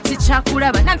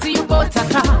 Tichakura bananti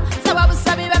yubotaka. Sababu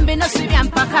sabi bambi no sibi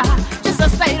ampaka. Just a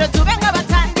style to benga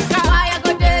batandika. Why I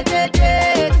go dead.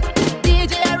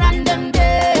 DJ random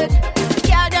dead.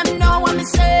 Yeah, them know what me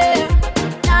say.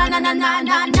 Na.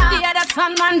 The other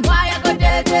son man, why I go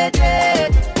dead.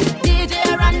 DJ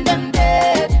random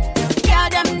dead. Yeah,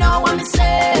 them know what me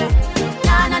say.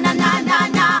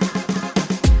 Na.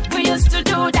 We used to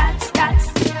do that.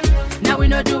 Now we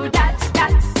no do that.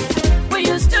 We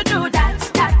used to do that.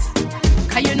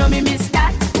 Can you know me miss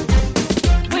that?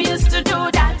 We used to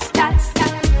do that.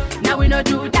 Now we no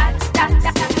do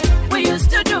that. We used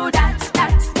to do that.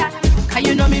 Can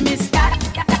you know me miss that?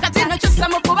 Katino chusa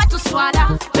mukuba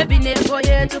tuswala. Baby nebo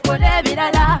yetu kole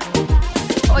bilala.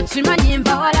 Ochimanyi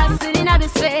mba wala sirina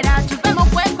bisera. Tuve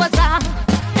mukwekoza.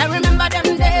 Now remember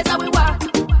them days that we were.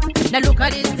 Now look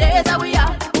at these days that we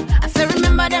are. I say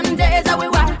remember them days that we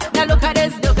were. Now look at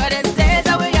these days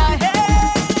that we are. Hey,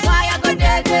 why I go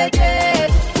dead.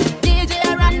 DJ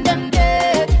random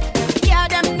dead. Yeah,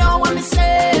 them know what me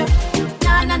say.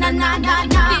 Na.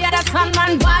 The other son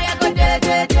man, why I go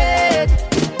dead.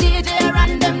 DJ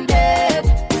random dead.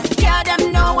 Yeah,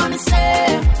 them know what me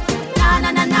say. Na.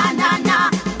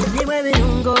 Anywhere we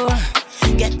don't go,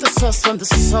 get the sauce from the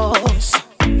source.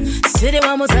 City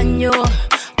wa muzanyo,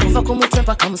 kuva kumutwe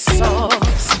mpaka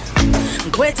musource.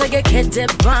 Nkwetegekede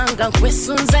banga,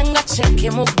 nkwesunze nga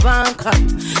cheke mu banka.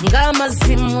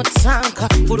 Ngamazimu tanka,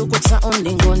 urukuta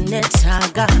ondingo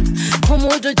netaga.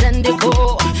 Kumudu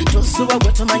jendiko, tosuwa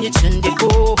gwetomanye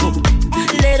chendiko.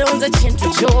 Lero unze chintu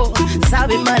cho,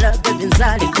 sabi mala baby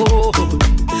nzaliko.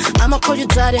 I'ma call you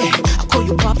daddy, I call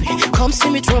you papi. Come see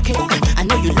me twerking, I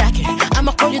know you like it.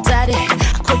 I'ma call you daddy,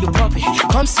 I call you papi.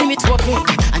 Come see me twerking,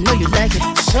 I know you like it.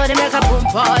 Shorty make a boom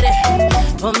party,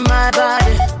 on my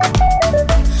body.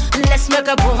 Let's make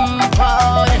a boom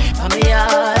party, on me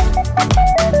yard.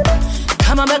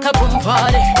 Come on, make a boom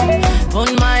party,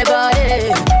 on my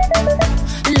body.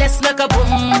 Let's make a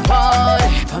boom party,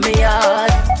 on me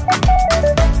yard.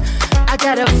 I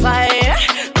got a fire.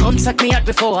 Come suck me out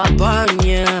before I burn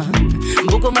you.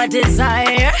 Bugo my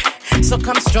desire. So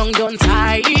come strong, don't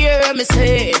tire. Me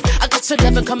say, I got your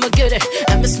love and come and get it.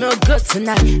 And me smell good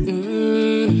tonight.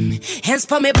 Hands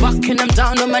pa me back and I'm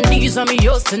down on my knees on me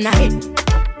yours tonight.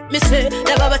 Me say,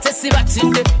 the baba tesi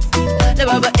batinde. The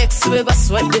baba ex we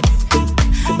baswede.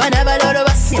 Banaba loro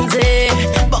basinze.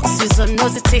 Boxes on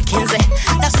nose taking.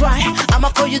 That's why I'ma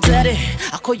call you daddy.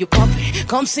 I call you papi.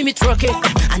 Come see me twerking.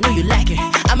 I know you like it.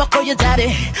 I'ma call you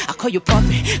daddy. I call you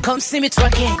papi. Come see me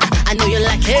twerking. I know you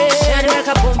like it. Shady make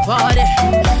a boom party.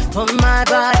 On my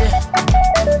body.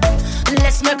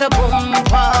 Let's make a boom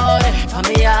party. On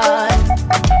me yard.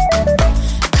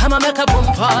 Come on, make a boom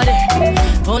party.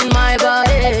 On my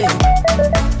body.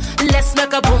 Let's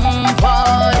make a boom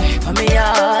party. On me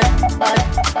yard.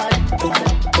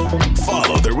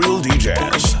 Follow The Real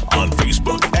DJs on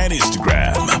Facebook and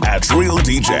Instagram at Real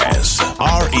DJs.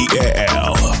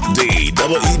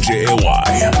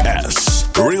 RealDJYS.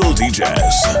 Real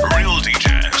DJs. Real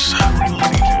DJs.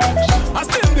 I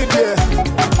still be there.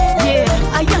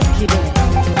 Yeah, I am kidding.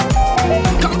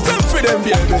 Come sing for them,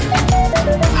 baby.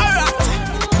 Alright.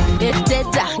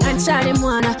 Charlie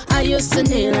Mwana, I used to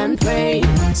kneel and pray.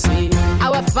 See,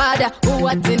 our Father who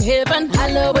art in heaven,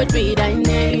 hallowed be thy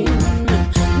name.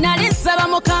 Nalisaba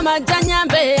mukama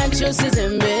janyambe and chooses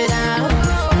him better.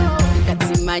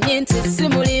 Katimanye nti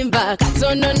simulimba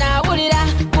katono na ulira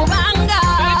kubanga.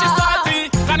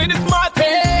 Kanini smarty,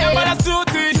 yamana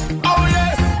suti. Oh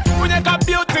yeah, funyeka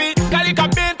beauty, kalika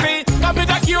binti,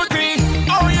 kapita cutie.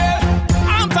 Oh yeah.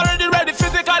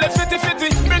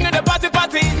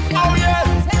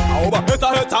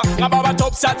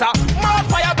 more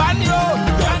fire ban yo.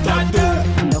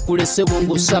 Nakulese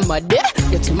bongo samade,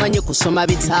 wetumanye kusoma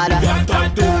bitala.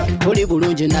 Oli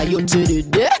bulungi nayo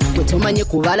terede, wetumanye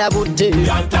kubala budde.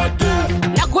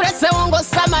 Nakulese bongo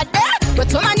samade,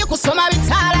 wetumanye kusoma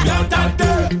bitala.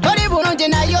 Oli bulungi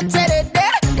nayo terede,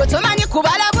 wetumanye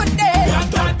kubala budde.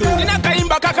 Nina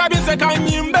kaimba kakabinze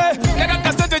kanyimbe, yaga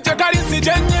kasete jekarinsi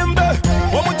jenyimbe.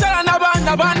 Omutala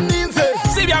nabana baninze,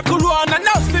 sibya kulwana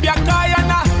no sibya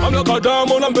kayana. I'm like a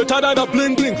diamond, I'm better than a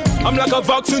bling bling. I'm like a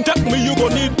vaccine, take me, you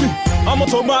gon' need me. I'm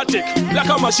automatic, like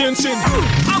a machine sin.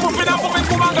 I'm moving up in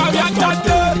Kumanga,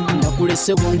 yatate.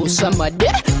 Nakulese bongo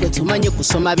samade, wetumanye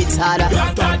kusoma bitala.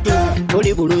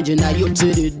 Oli bulungi nayo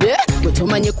terede,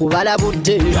 wetumanye kubala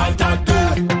budde.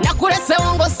 Nakulese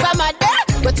bongo samade,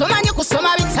 wetumanye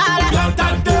kusoma bitala.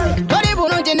 Oli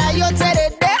bulungi nayo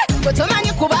terede,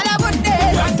 wetumanye kubala budde.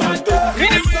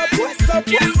 What's up,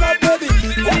 baby?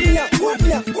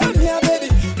 Come here, baby.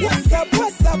 What's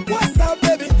up,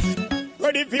 baby?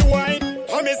 Ready for wine?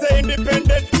 I'm say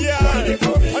independent girl.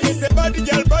 I'm say body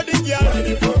girl.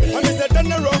 I'm say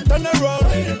turn around. I'm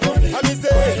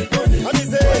say, when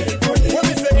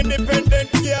me say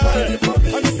independent girl.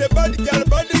 I'm say body girl.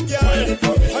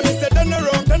 I'm say turn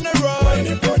around.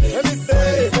 Let me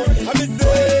say,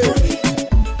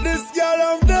 this girl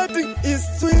I'm dating is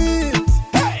sweet.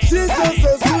 She's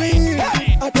so sweet.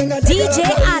 DJ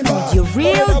Arnold, your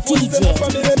real DJ.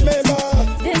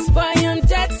 This boy I'm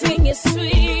dating is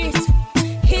sweet.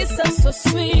 He's so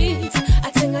sweet. I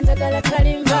think I'm gonna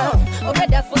kalimba.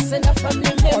 Already for send a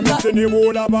family member. I'm sending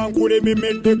wola bankule mi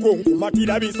mente konku.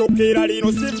 Makila bisokera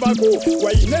lino sivako.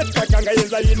 Wa ineta kanga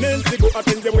yeza inensigo.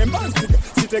 Atenze wembansiga.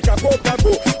 Siteka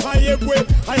kokago. Hayekwe,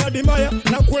 hayadimaya.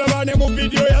 Nakula bane mu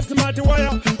video ya smart wire.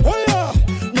 Oya,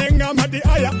 nenga mati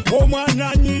aya.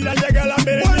 Omwana nyila jagala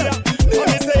mbele.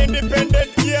 I'm say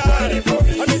independent girl.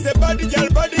 I'm say body girl.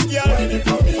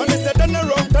 I'm say turn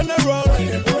around.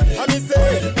 I'm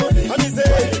say, when me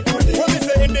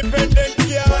say independent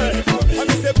girl. I'm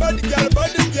say body girl.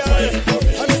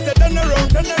 I'm say turn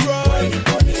around. Let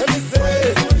me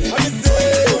say,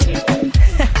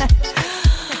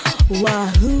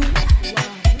 Wahoo,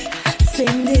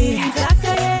 Cindy,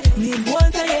 ni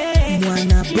mwota ye,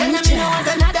 mwana bucha,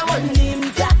 another one, ni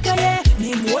mtaka ye,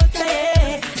 ni mwota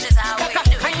ye,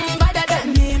 I'm better than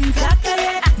ni mtaka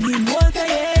ye, ni mwota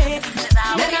ye,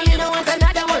 then I want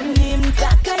another one, ni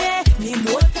mtaka ye, ni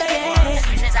mwota ye,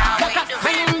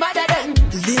 I'm better than.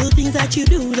 Little things that you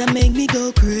do that make me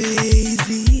go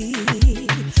crazy.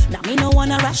 Now me no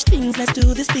wanna rush things, let's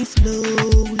do this thing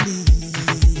slowly.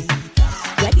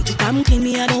 Ready to come clean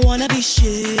me, I don't wanna be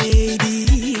shady.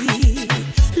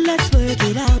 Let's work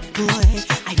it out, boy.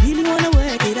 I really wanna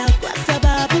work it out. Kwa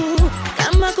sababu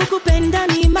kama kukupenda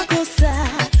ni makosa,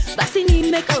 basi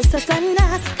nimekosa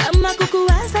sana. Kama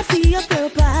kukuwaza siyo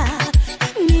proper,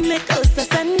 nimekosa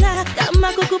sana.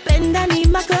 Kama kukupenda ni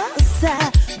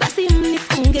makosa, basi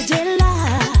mnifunge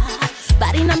jela.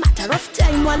 But in a matter of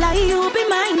time, while you be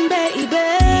mine, baby.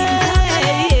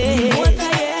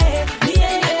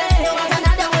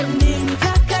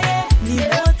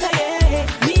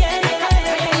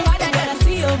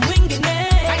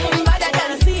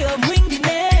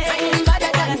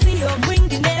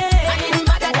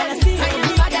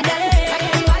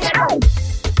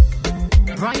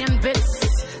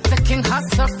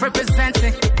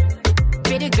 Representing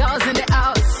pretty girls in the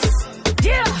house.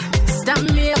 Yeah,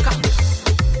 stamp maker.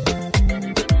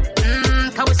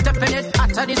 Can we stepping it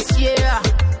hotter this year?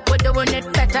 We're doing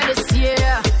it better this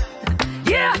year.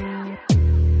 Yeah.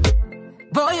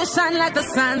 Boy, you shine like the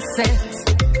sunset.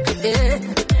 Yeah.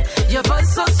 Your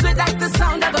voice so sweet like the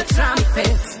sound of a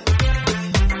trumpet.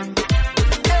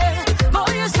 Yeah.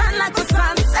 Boy, you shine like the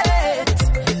sunset.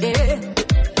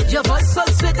 Yeah. Your voice so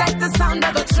sweet like the sound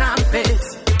of a trumpet.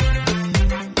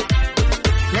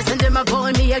 Listen to my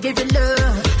boy, me, I give you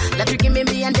love. Love you give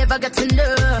me, I never got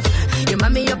enough. You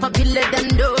mind me up a pillar than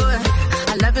door.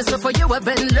 I love you so for you, I've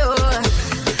been low.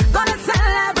 Gonna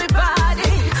tell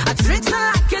everybody, I treat you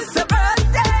like it's a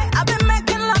birthday. I've been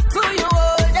making love to you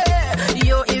all day.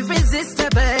 You're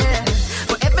irresistible.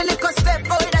 For every little step,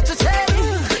 boy, that you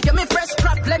take. You're me fresh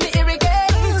crop, let me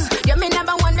irrigate. You're me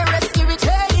number one, the rest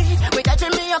irritate. Without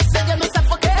you, me upset, you me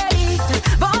suffocate.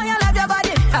 Boy, I love your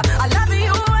body. I love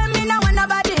you.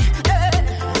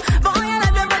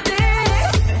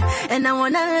 And I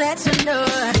wanna let you know,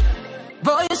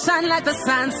 boy, you shine like the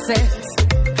sunset.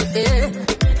 Yeah.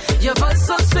 Your voice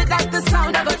so sweet like the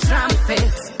sound of a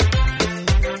trumpet.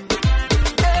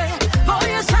 Yeah. Boy,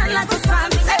 you shine like the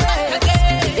sunset.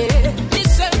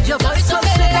 Yeah. Your voice so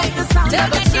sweet like the sound of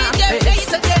a trumpet.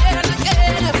 It's like I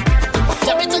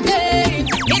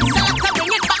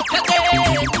bring it back again.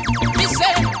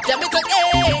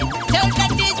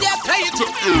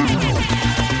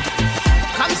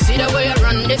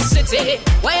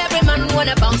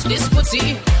 wanna bounce this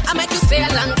booty. I make you stay a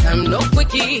long time, no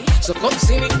quickie. So come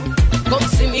see me, come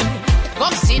see me.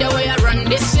 Come see the way I run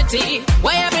this city.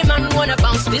 Why every man wanna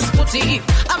bounce this booty.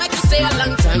 I make you stay a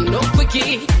long time, no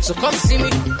quickie. So come see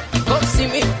me, come see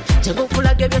me.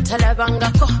 Jagukula gebyo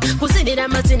talabangako. Kuzinira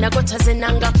mazina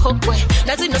gotazinangako gwe.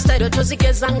 Nazino style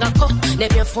tozigezangako.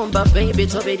 Nebyafumba baby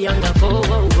tobiryangako.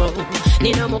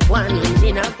 Nina mukwano,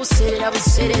 nina kuserera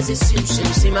buserezi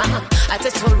simsima.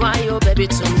 Ate tolwayo baby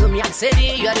tundumya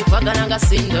seri. Yali kwagalanga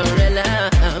Cinderella.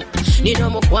 Nina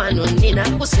mukwano, nina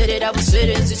kuserera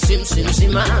buserezi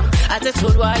simsima. Ate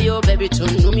tolwayo baby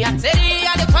tundumya seri.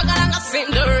 Yali kwagalanga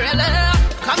Cinderella.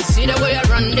 Come see the way I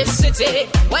run this city.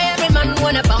 Why every man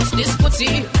wanna bounce this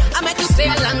booty. I make you stay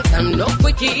a long time, no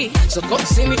quickie. So come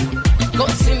see me,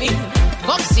 come see me.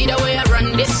 Come see the way I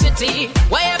run this city.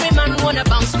 Why every man wanna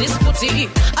bounce this booty.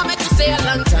 I make you stay a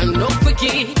long time, no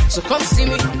quickie. So come see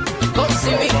me, come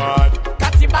see me.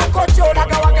 Katibako chola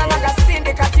gawagana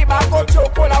gasindi. Katibako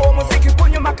chokola wo muziki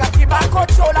kunyuma. Katibako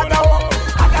chola gawo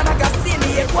agana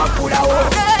gasindi yekwakula wo.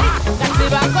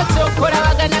 Katibako chokola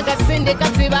wagana gasindi.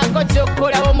 Katibako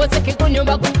chokola wo muziki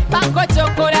kunyuma. Bako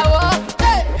chokola wo.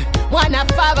 Mwana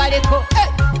fabareko.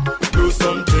 Do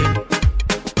something,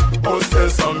 or say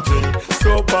something.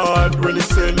 So bad when you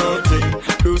say nothing.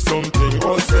 Do something,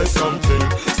 or say something.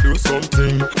 Do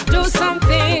something, do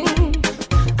something,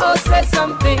 or say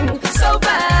something. So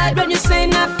bad when you say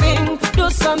nothing. Do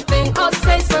something, or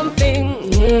say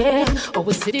something. Yeah.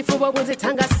 Obusirifu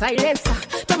bw'obuzitanga silencer.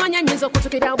 Tomanya nyizo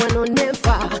kutukira wano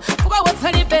never. Kuba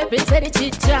watali baby teri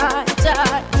chicha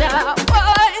cha.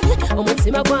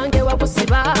 Omutima gwange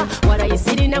wagusiba.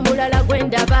 Warayisirina mulala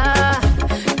gwendaba.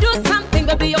 Do something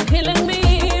baby, you're killing me.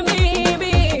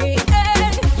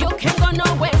 You can't go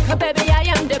nowhere, 'cause baby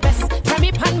I am the best. Try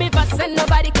me pan me verse and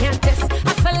nobody can test.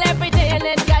 Hustle every day and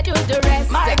let God do the rest.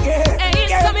 My girl, hey,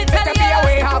 so me tell you.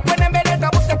 When I'm better,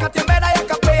 I'm saying that I'm better. I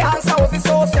can play hands out. It's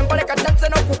so simple, I can dance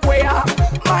and no kukwea.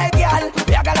 My girl,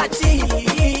 yagalachi.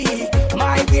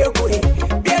 My girl, boy,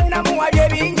 Vietnam wa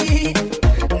yebingi.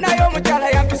 Nayo mchala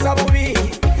ya pisabubi.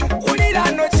 Unira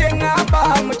no chenga ba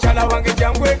mchala wange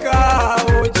jangweka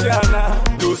ochana.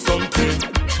 do something.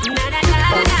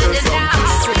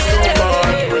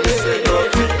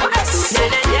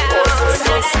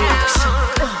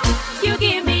 You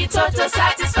give me total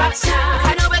satisfaction.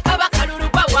 I know we cover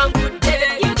Kaluruba one good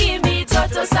day. You give me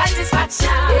total satisfaction.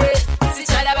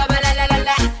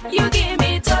 You give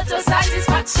me total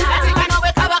satisfaction. I know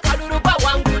we cover Kaluruba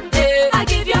one good day. I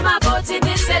give you my vote in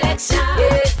this election.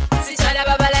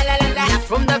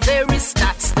 From the very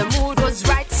start, the mood was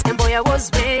right, and boy I was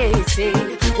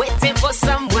waiting for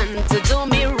someone to do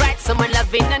me right, someone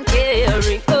loving and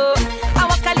caring. Oh,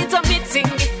 our little meeting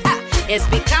has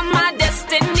become my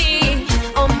destiny.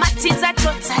 Oh, my tears are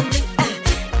totally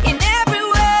in every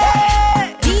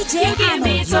way. DJ you give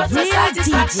me Anna, total real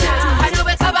satisfaction. DJ. I know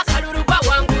we cover Kaluruba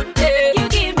one good day. You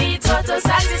give me total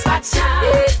satisfaction.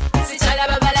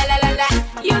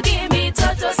 You give me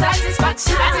total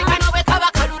satisfaction. I know we cover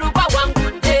Kaluruba one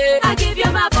good day. I give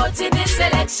you my vote in this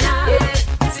election.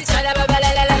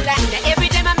 Every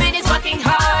day my man is working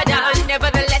harder.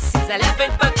 Nevertheless, he's a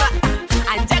living papa.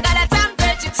 And Jagala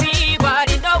temperature, but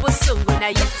he knows soon.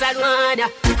 Yes, I wanna.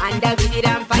 And I really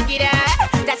don't forget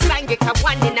it. That's like a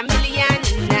one in a million.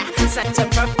 Such a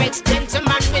perfect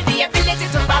gentleman with the ability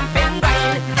to bump and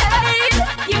grind. Hey,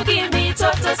 you give me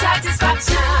total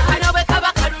satisfaction. I know we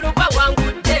cover Kaluruba one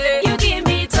good day. You give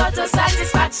me total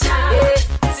satisfaction.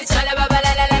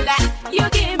 You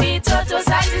give me total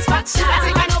satisfaction.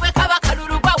 I know we cover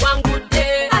Kaluruba one good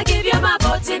day. I give you my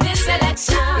vote in this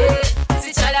election.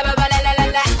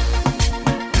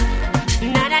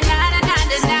 Na na na na na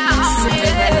na na.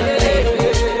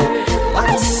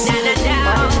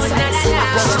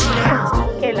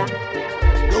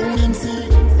 Don't MC.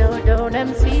 So don't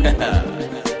MC.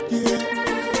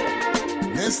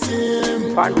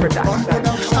 Fun production.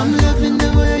 I'm loving the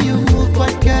way you move,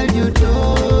 but girl, you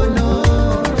don't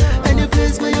know. Any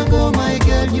place where you go, my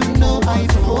girl, you know I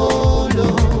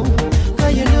follow.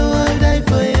 Cause you know I'll die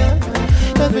for you.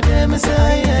 Every time I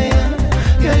say,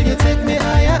 girl, you take me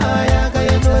higher, higher.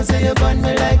 Cause you know, say you burn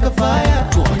me like a fire.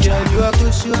 Girl, you are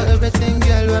good, you are everything,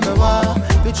 girl, when me want.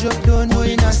 You just don't know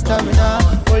you not stamina.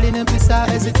 Holding in pizza,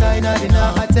 hesitate, not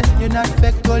dinner. I tell you not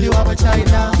fake, girl, you have a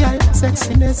China. Girl,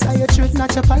 sexiness, I your truth,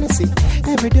 not your policy.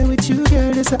 Every day with you,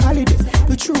 girl, it's a holiday.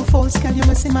 You true false, girl, you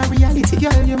must see my reality.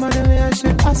 Girl, you mother way, I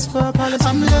should ask for apology.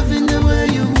 I'm loving the way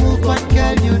you move, but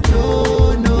girl, you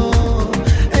don't know.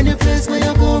 Any place where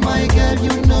you go, my girl,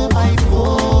 you know I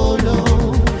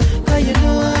follow. Cause you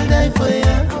know I'll die for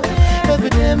you. Every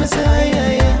day I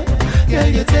say, girl,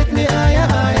 you take me higher,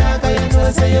 higher. Cause you know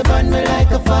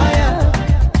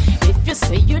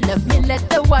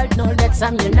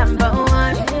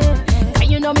one.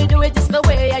 Can you know me do it just the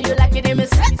way you like it? Me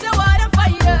set the water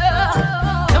fire.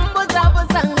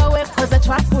 Tumble away cause I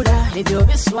try to did you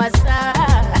be swasta?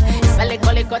 It's a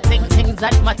little thing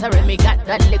that matter and me got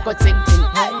that little thing.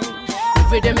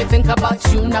 Every day me think about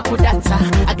you, Nakudata.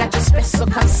 I got your space, so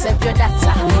come save your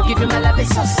data. Give you my love,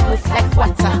 it's so smooth like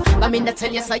water. I mean, I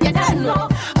tell you, so you don't know.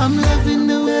 I'm loving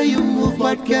the way you move,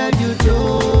 but girl, you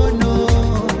don't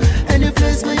know. Any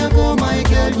place where you go, my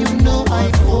girl, you know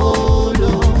I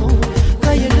follow.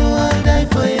 Cause you know I'll die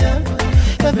for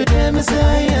you. Every day me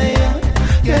say, yeah.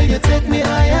 Girl, you take me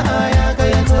higher.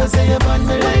 Cause you know say you burn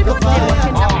me like a fire.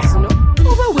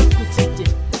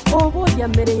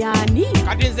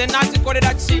 Katinze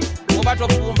nazikolera ki oba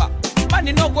tofumba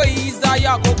mani nogweyiza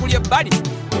yako okulya ebbali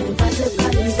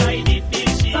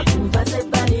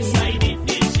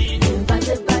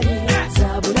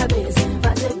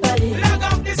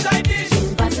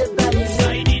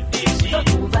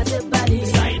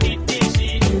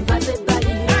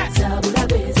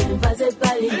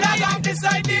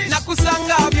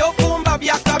nakusanga byofumba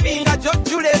byakabinga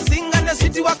jojjula esinga ne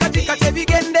siti wakati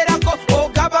katebigenderako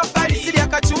ogaba bali sirya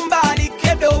kacumbali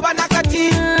kedo oba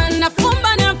nakati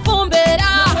nafumba nenfumbera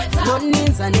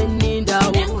noninza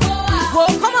nenindawo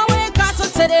okoma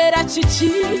wekatoterera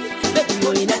kiki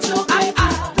olina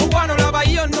mukwano laba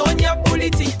yo noonya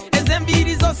buliti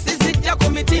ezembiri zose zijja ku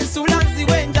miti nsula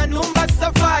nziwenja numba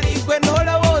safari gwe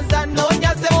nolowooza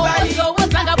noonya zebbali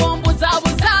owozanga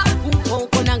bombuzabuza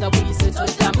nkonkonanga buyise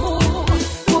toddamu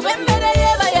kuba emmere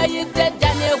yeba yayidde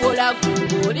dda newola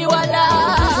guli wala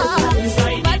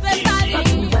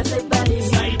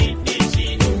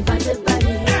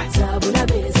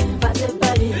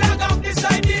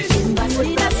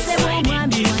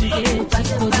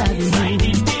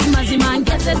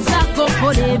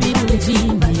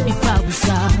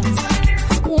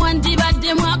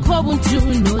wandibadde buntu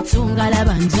n'otungala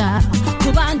banja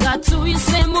kubanga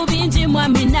tuyise mu bingi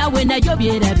mwami nawe nayo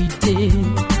byerabidde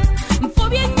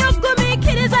nfubye nnyo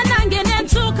gumiikiriza nange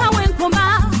nentuuka wenkoma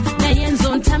naye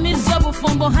nzo ntamiza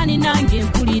obufumbo hani nange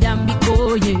mpulira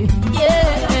mbikoye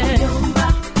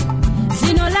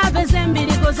zino lave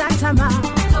z'embirigo zatama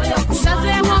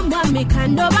sazeewo mwami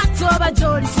kandoba toba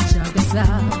gy'oli sikyagasa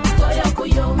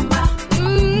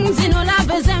zino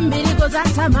lave z'embirigo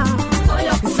zatama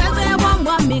sazeewo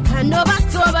mwami kandoba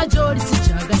toba gy'oli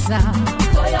sikyagasa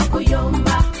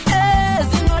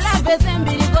zino lave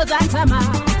z'embirigo zatama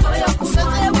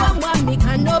sazeewo mwami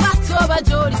kandoba toba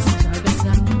gy'oli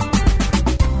sikyagasa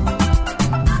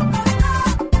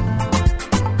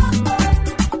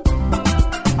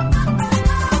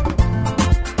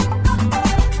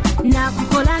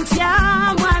nakukola ntya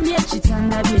mwami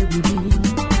ekitanda byebuli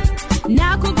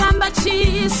nakugamba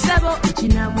kisabo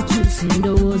ekinakukyusa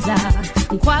endowooza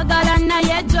nkwagala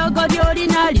naye ejjogo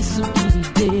lyolina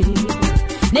lisukiridde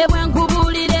ne bwe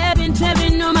nkubuulira ebintu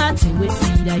ebinuma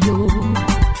tewefiirayo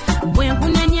bwe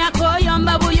nkunenyako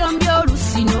yomba buyombi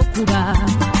olusi n'okuba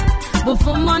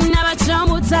bufumo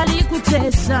nabakyomu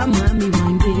kuteesa mwami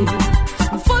wange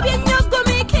nfubye nnyo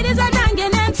gumiikiriza nange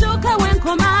nentuuka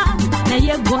wenkoma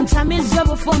naye gontamiza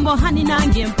obufumbo hani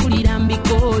nange mpulira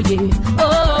mbikoye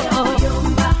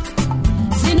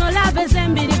zino lave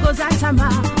z'embirigo zatama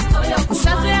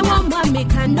sazeewo mwami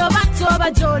kandoba toba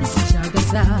gy'oli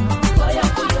sikyagasa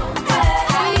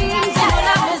zino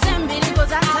lave z'embirigo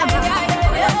zatama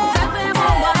sazeewo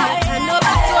mwami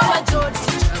kandoba toba gy'oli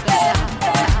sikyagasa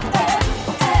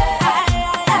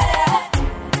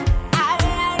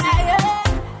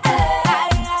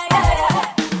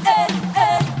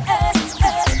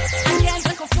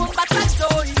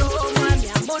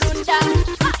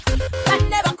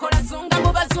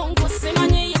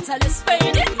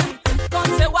Spain. Don't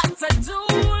say what to do.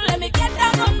 Let me get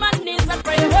down on my knees and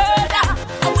pray.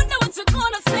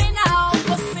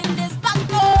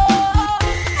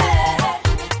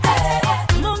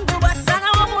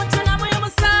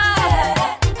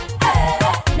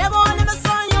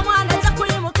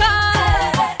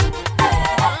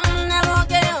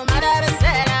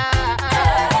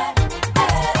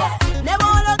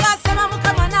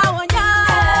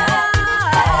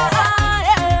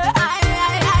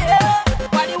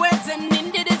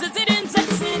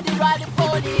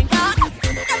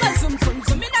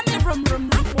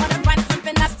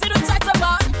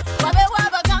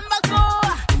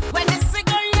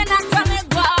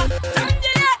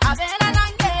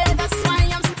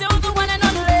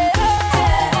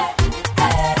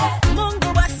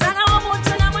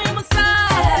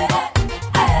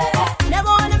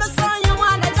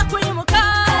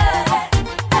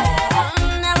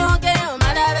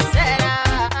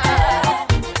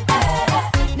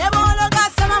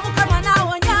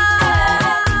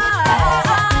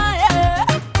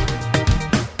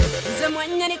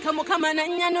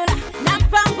 nanyanula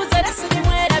nampanguza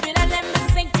rasinywera birale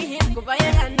masenki him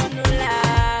kubayera nunula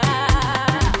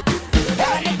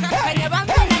kanya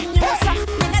bambina nyusa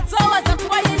ninatowaza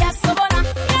kubaye yasobona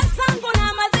yasangu na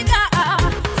maziga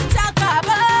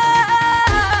sitakaba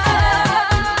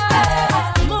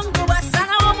Mungu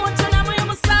wasana wa muntu na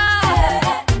muyumusa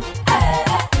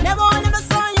nabone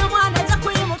basonya mwana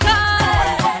takuyimuka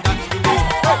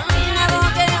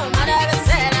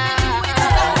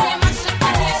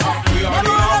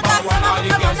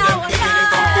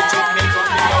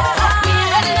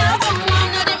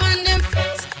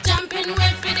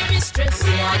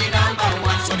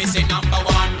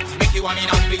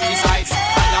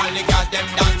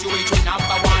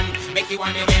You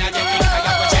want me energetic, I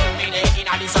go check me there in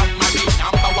a this submarine.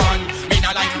 Number one, me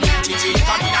no like me chichi.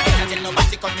 Come in and entertain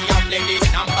nobody, cause me have ladies.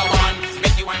 Number one,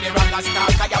 make you want the rock and star,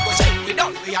 I go check me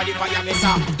down. We are the fire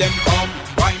mesa. Them come,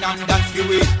 wine and dance for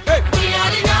we. Hey, we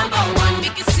are the number one.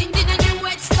 Make you sing the new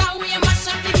wet star, we a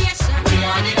mash up the nation. We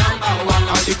are the number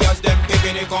one. All the girls them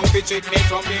giving it come pitch it me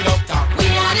from the doctor. We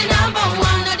are the number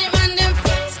one. All the man them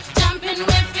face, jumping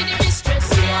way for the mistress.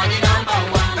 We are the number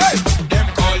one. Hey, them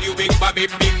call you Big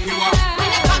Bobby, Big you are.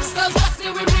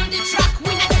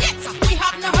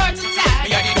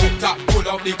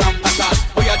 The campus,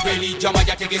 we are really jammer,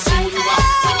 you take it so you are.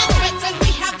 When you threaten,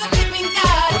 we have the living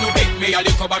God. When you beg me, I'll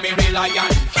cover me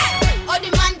reliant. Hey, all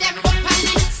the man them up and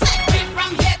in, set me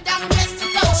from here down west to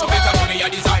go. So better for me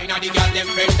a designer, the girl them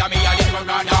friend, and me a little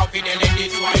run off in the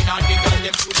ladies wine, and the girl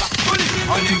them sugar.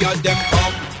 And the girls them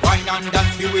come, wine and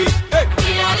dance for we. Hey,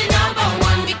 we are the number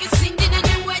one. We can sing the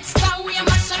new word song, we a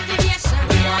mash up the nation.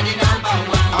 We are the number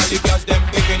one. All the girls them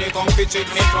picking it, come pitch it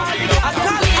me from the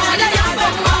doctor. We are the number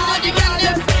one.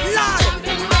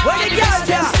 Where the girls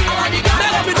are?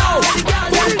 Let me know.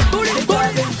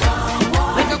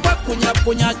 Like a quack,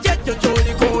 kunya, jet your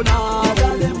choli kona.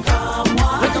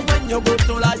 Like a when you go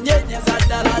to la nyenye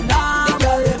zadalana.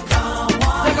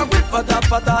 Like a whip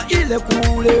pata, ile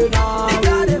kule na.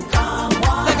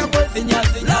 Like a kwezinya,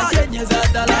 nyenye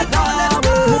zadalana.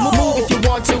 Move if you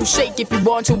want to, shake if you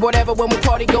want to, whatever. When we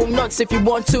party, go nuts if you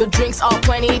want to. The drinks are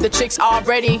plenty, the chicks are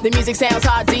ready. The music sounds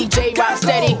hot, DJ rock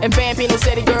steady, and vamping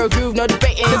steady, girl groove, no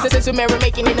debating. This is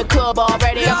merrymaking in the club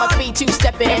already. Got my feet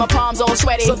two-stepping, and my palms all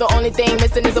sweaty. So the only thing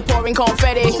missing is a pouring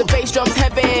confetti. The bass drums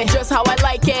heavy, just how I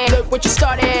like it. Look what you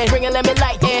started, bring it, let me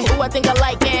light it. Ooh, I think I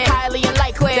like it, highly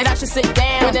unlikely that I should sit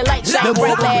down when the light shine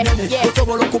brightly. Yeah.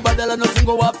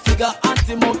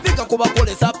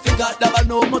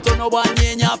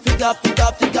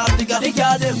 The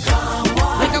girl them come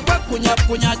like a quack,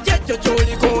 kunya, jet your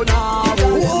choli kona.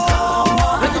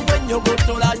 Like a when you go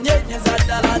to la nyenye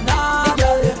zadalana. The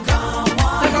girl them come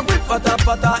like a whip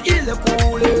pata, ile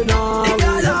kule na.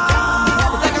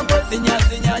 Like a kwezinya,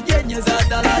 nyenye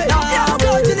zadalana.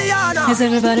 Is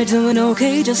everybody doing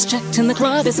okay? Just checked in the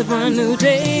club, it's a brand new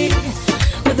day.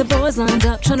 With the boys lined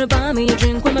up, trying to buy me a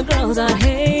drink when my girls are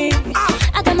hey.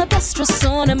 I got my best dress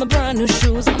on and my brand new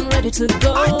shoes, I'm ready to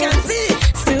go. I can see.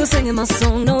 Still singing my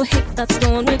song, no hit that's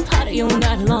going, we party all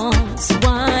night long. So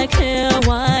why care,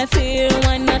 why fear,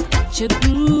 why not get your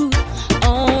groove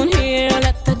on here?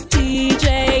 Let the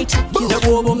DJ take you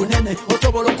through.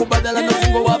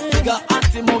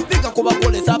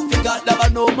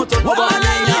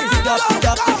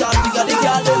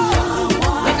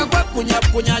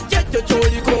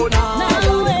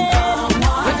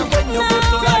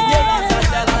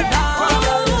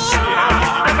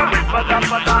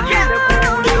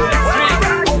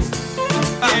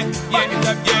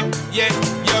 Yeah,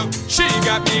 yo, she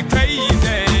got me crazy.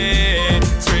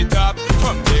 Straight up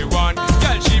from day one,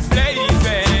 girl, she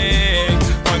blazing.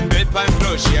 On bed pan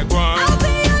floor, she a gone. I'll be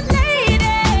your lady.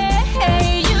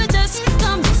 Hey, you just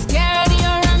don't be scared,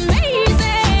 you're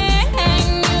amazing.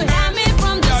 You have me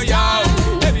from the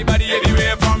start. Everybody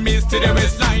everywhere from east to the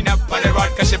west, line up on the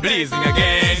road, cause she blazing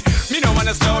again. Me no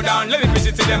wanna slow down, let me push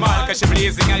it to the mall, cause she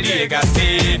blazing a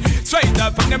legacy. Straight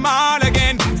up from the mall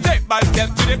again, step by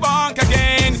step to the bank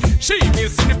again. She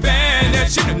is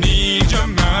independent, she don't need your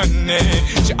money.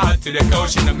 She out to the go,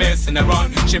 she not messing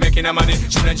around. She making her money,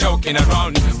 she not joking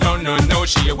around. No,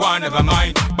 she a one of a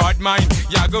mind, but mine,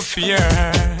 ya go fear.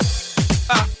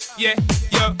 Yeah,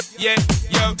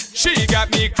 yo, she got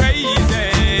me crazy.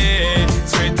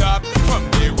 Straight up from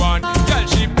day one, girl,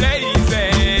 she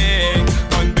blazing.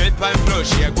 On bed pan floor,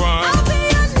 she a gone. I'll be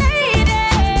your lady.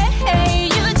 Hey,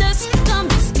 you just don't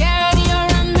be scared,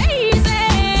 you're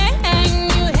amazing.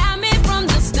 You have me from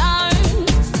the start.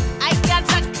 I got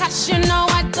the cash, you know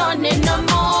I don't need no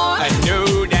more. I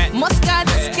knew that. Must got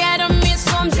scared of me,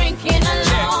 so I'm drinking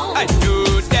alone. I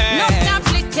knew that. No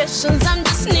complications, I'm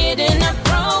just needing a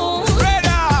pro. Spread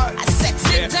out. I say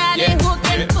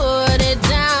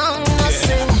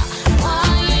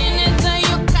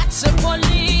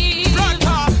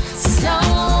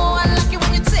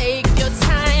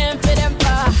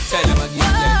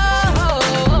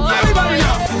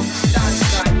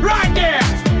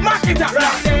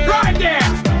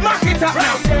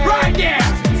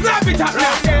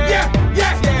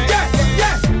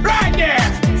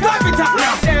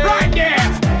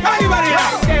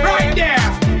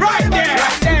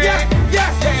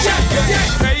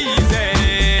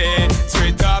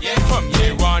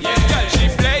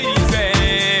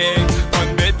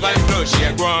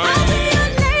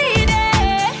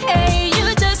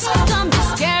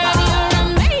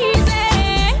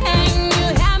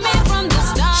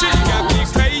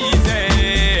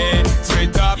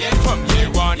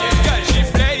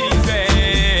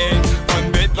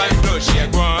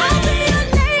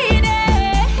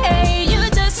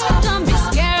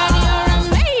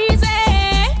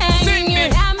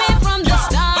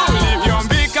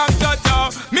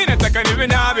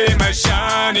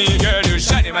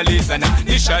nimemaliza na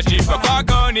nishajipa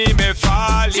kwako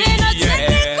nimefali. Yeah.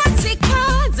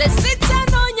 Zesita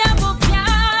no nyamo pya.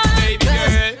 Baby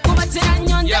girl. Kubatira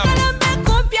nyonja kalambe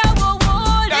kumpya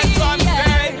wowoli. That's what I'm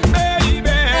saying, baby.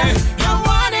 You're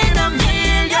one in a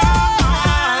million.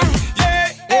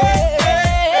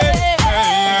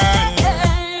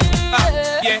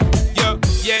 Yeah.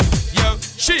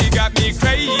 She got me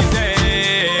crazy.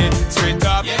 Straight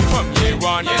up from year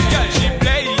one. Yeah, she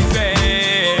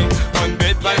blazing. On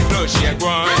bed by flow, she a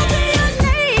gone.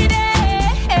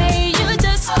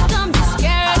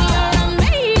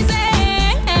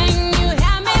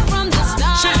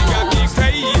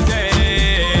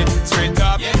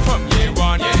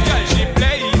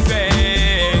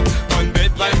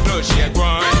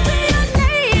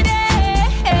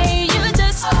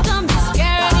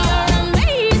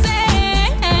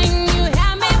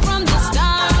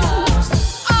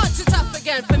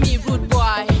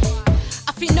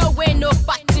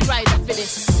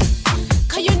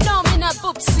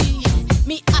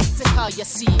 You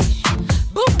see,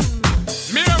 boom.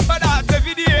 Me remember that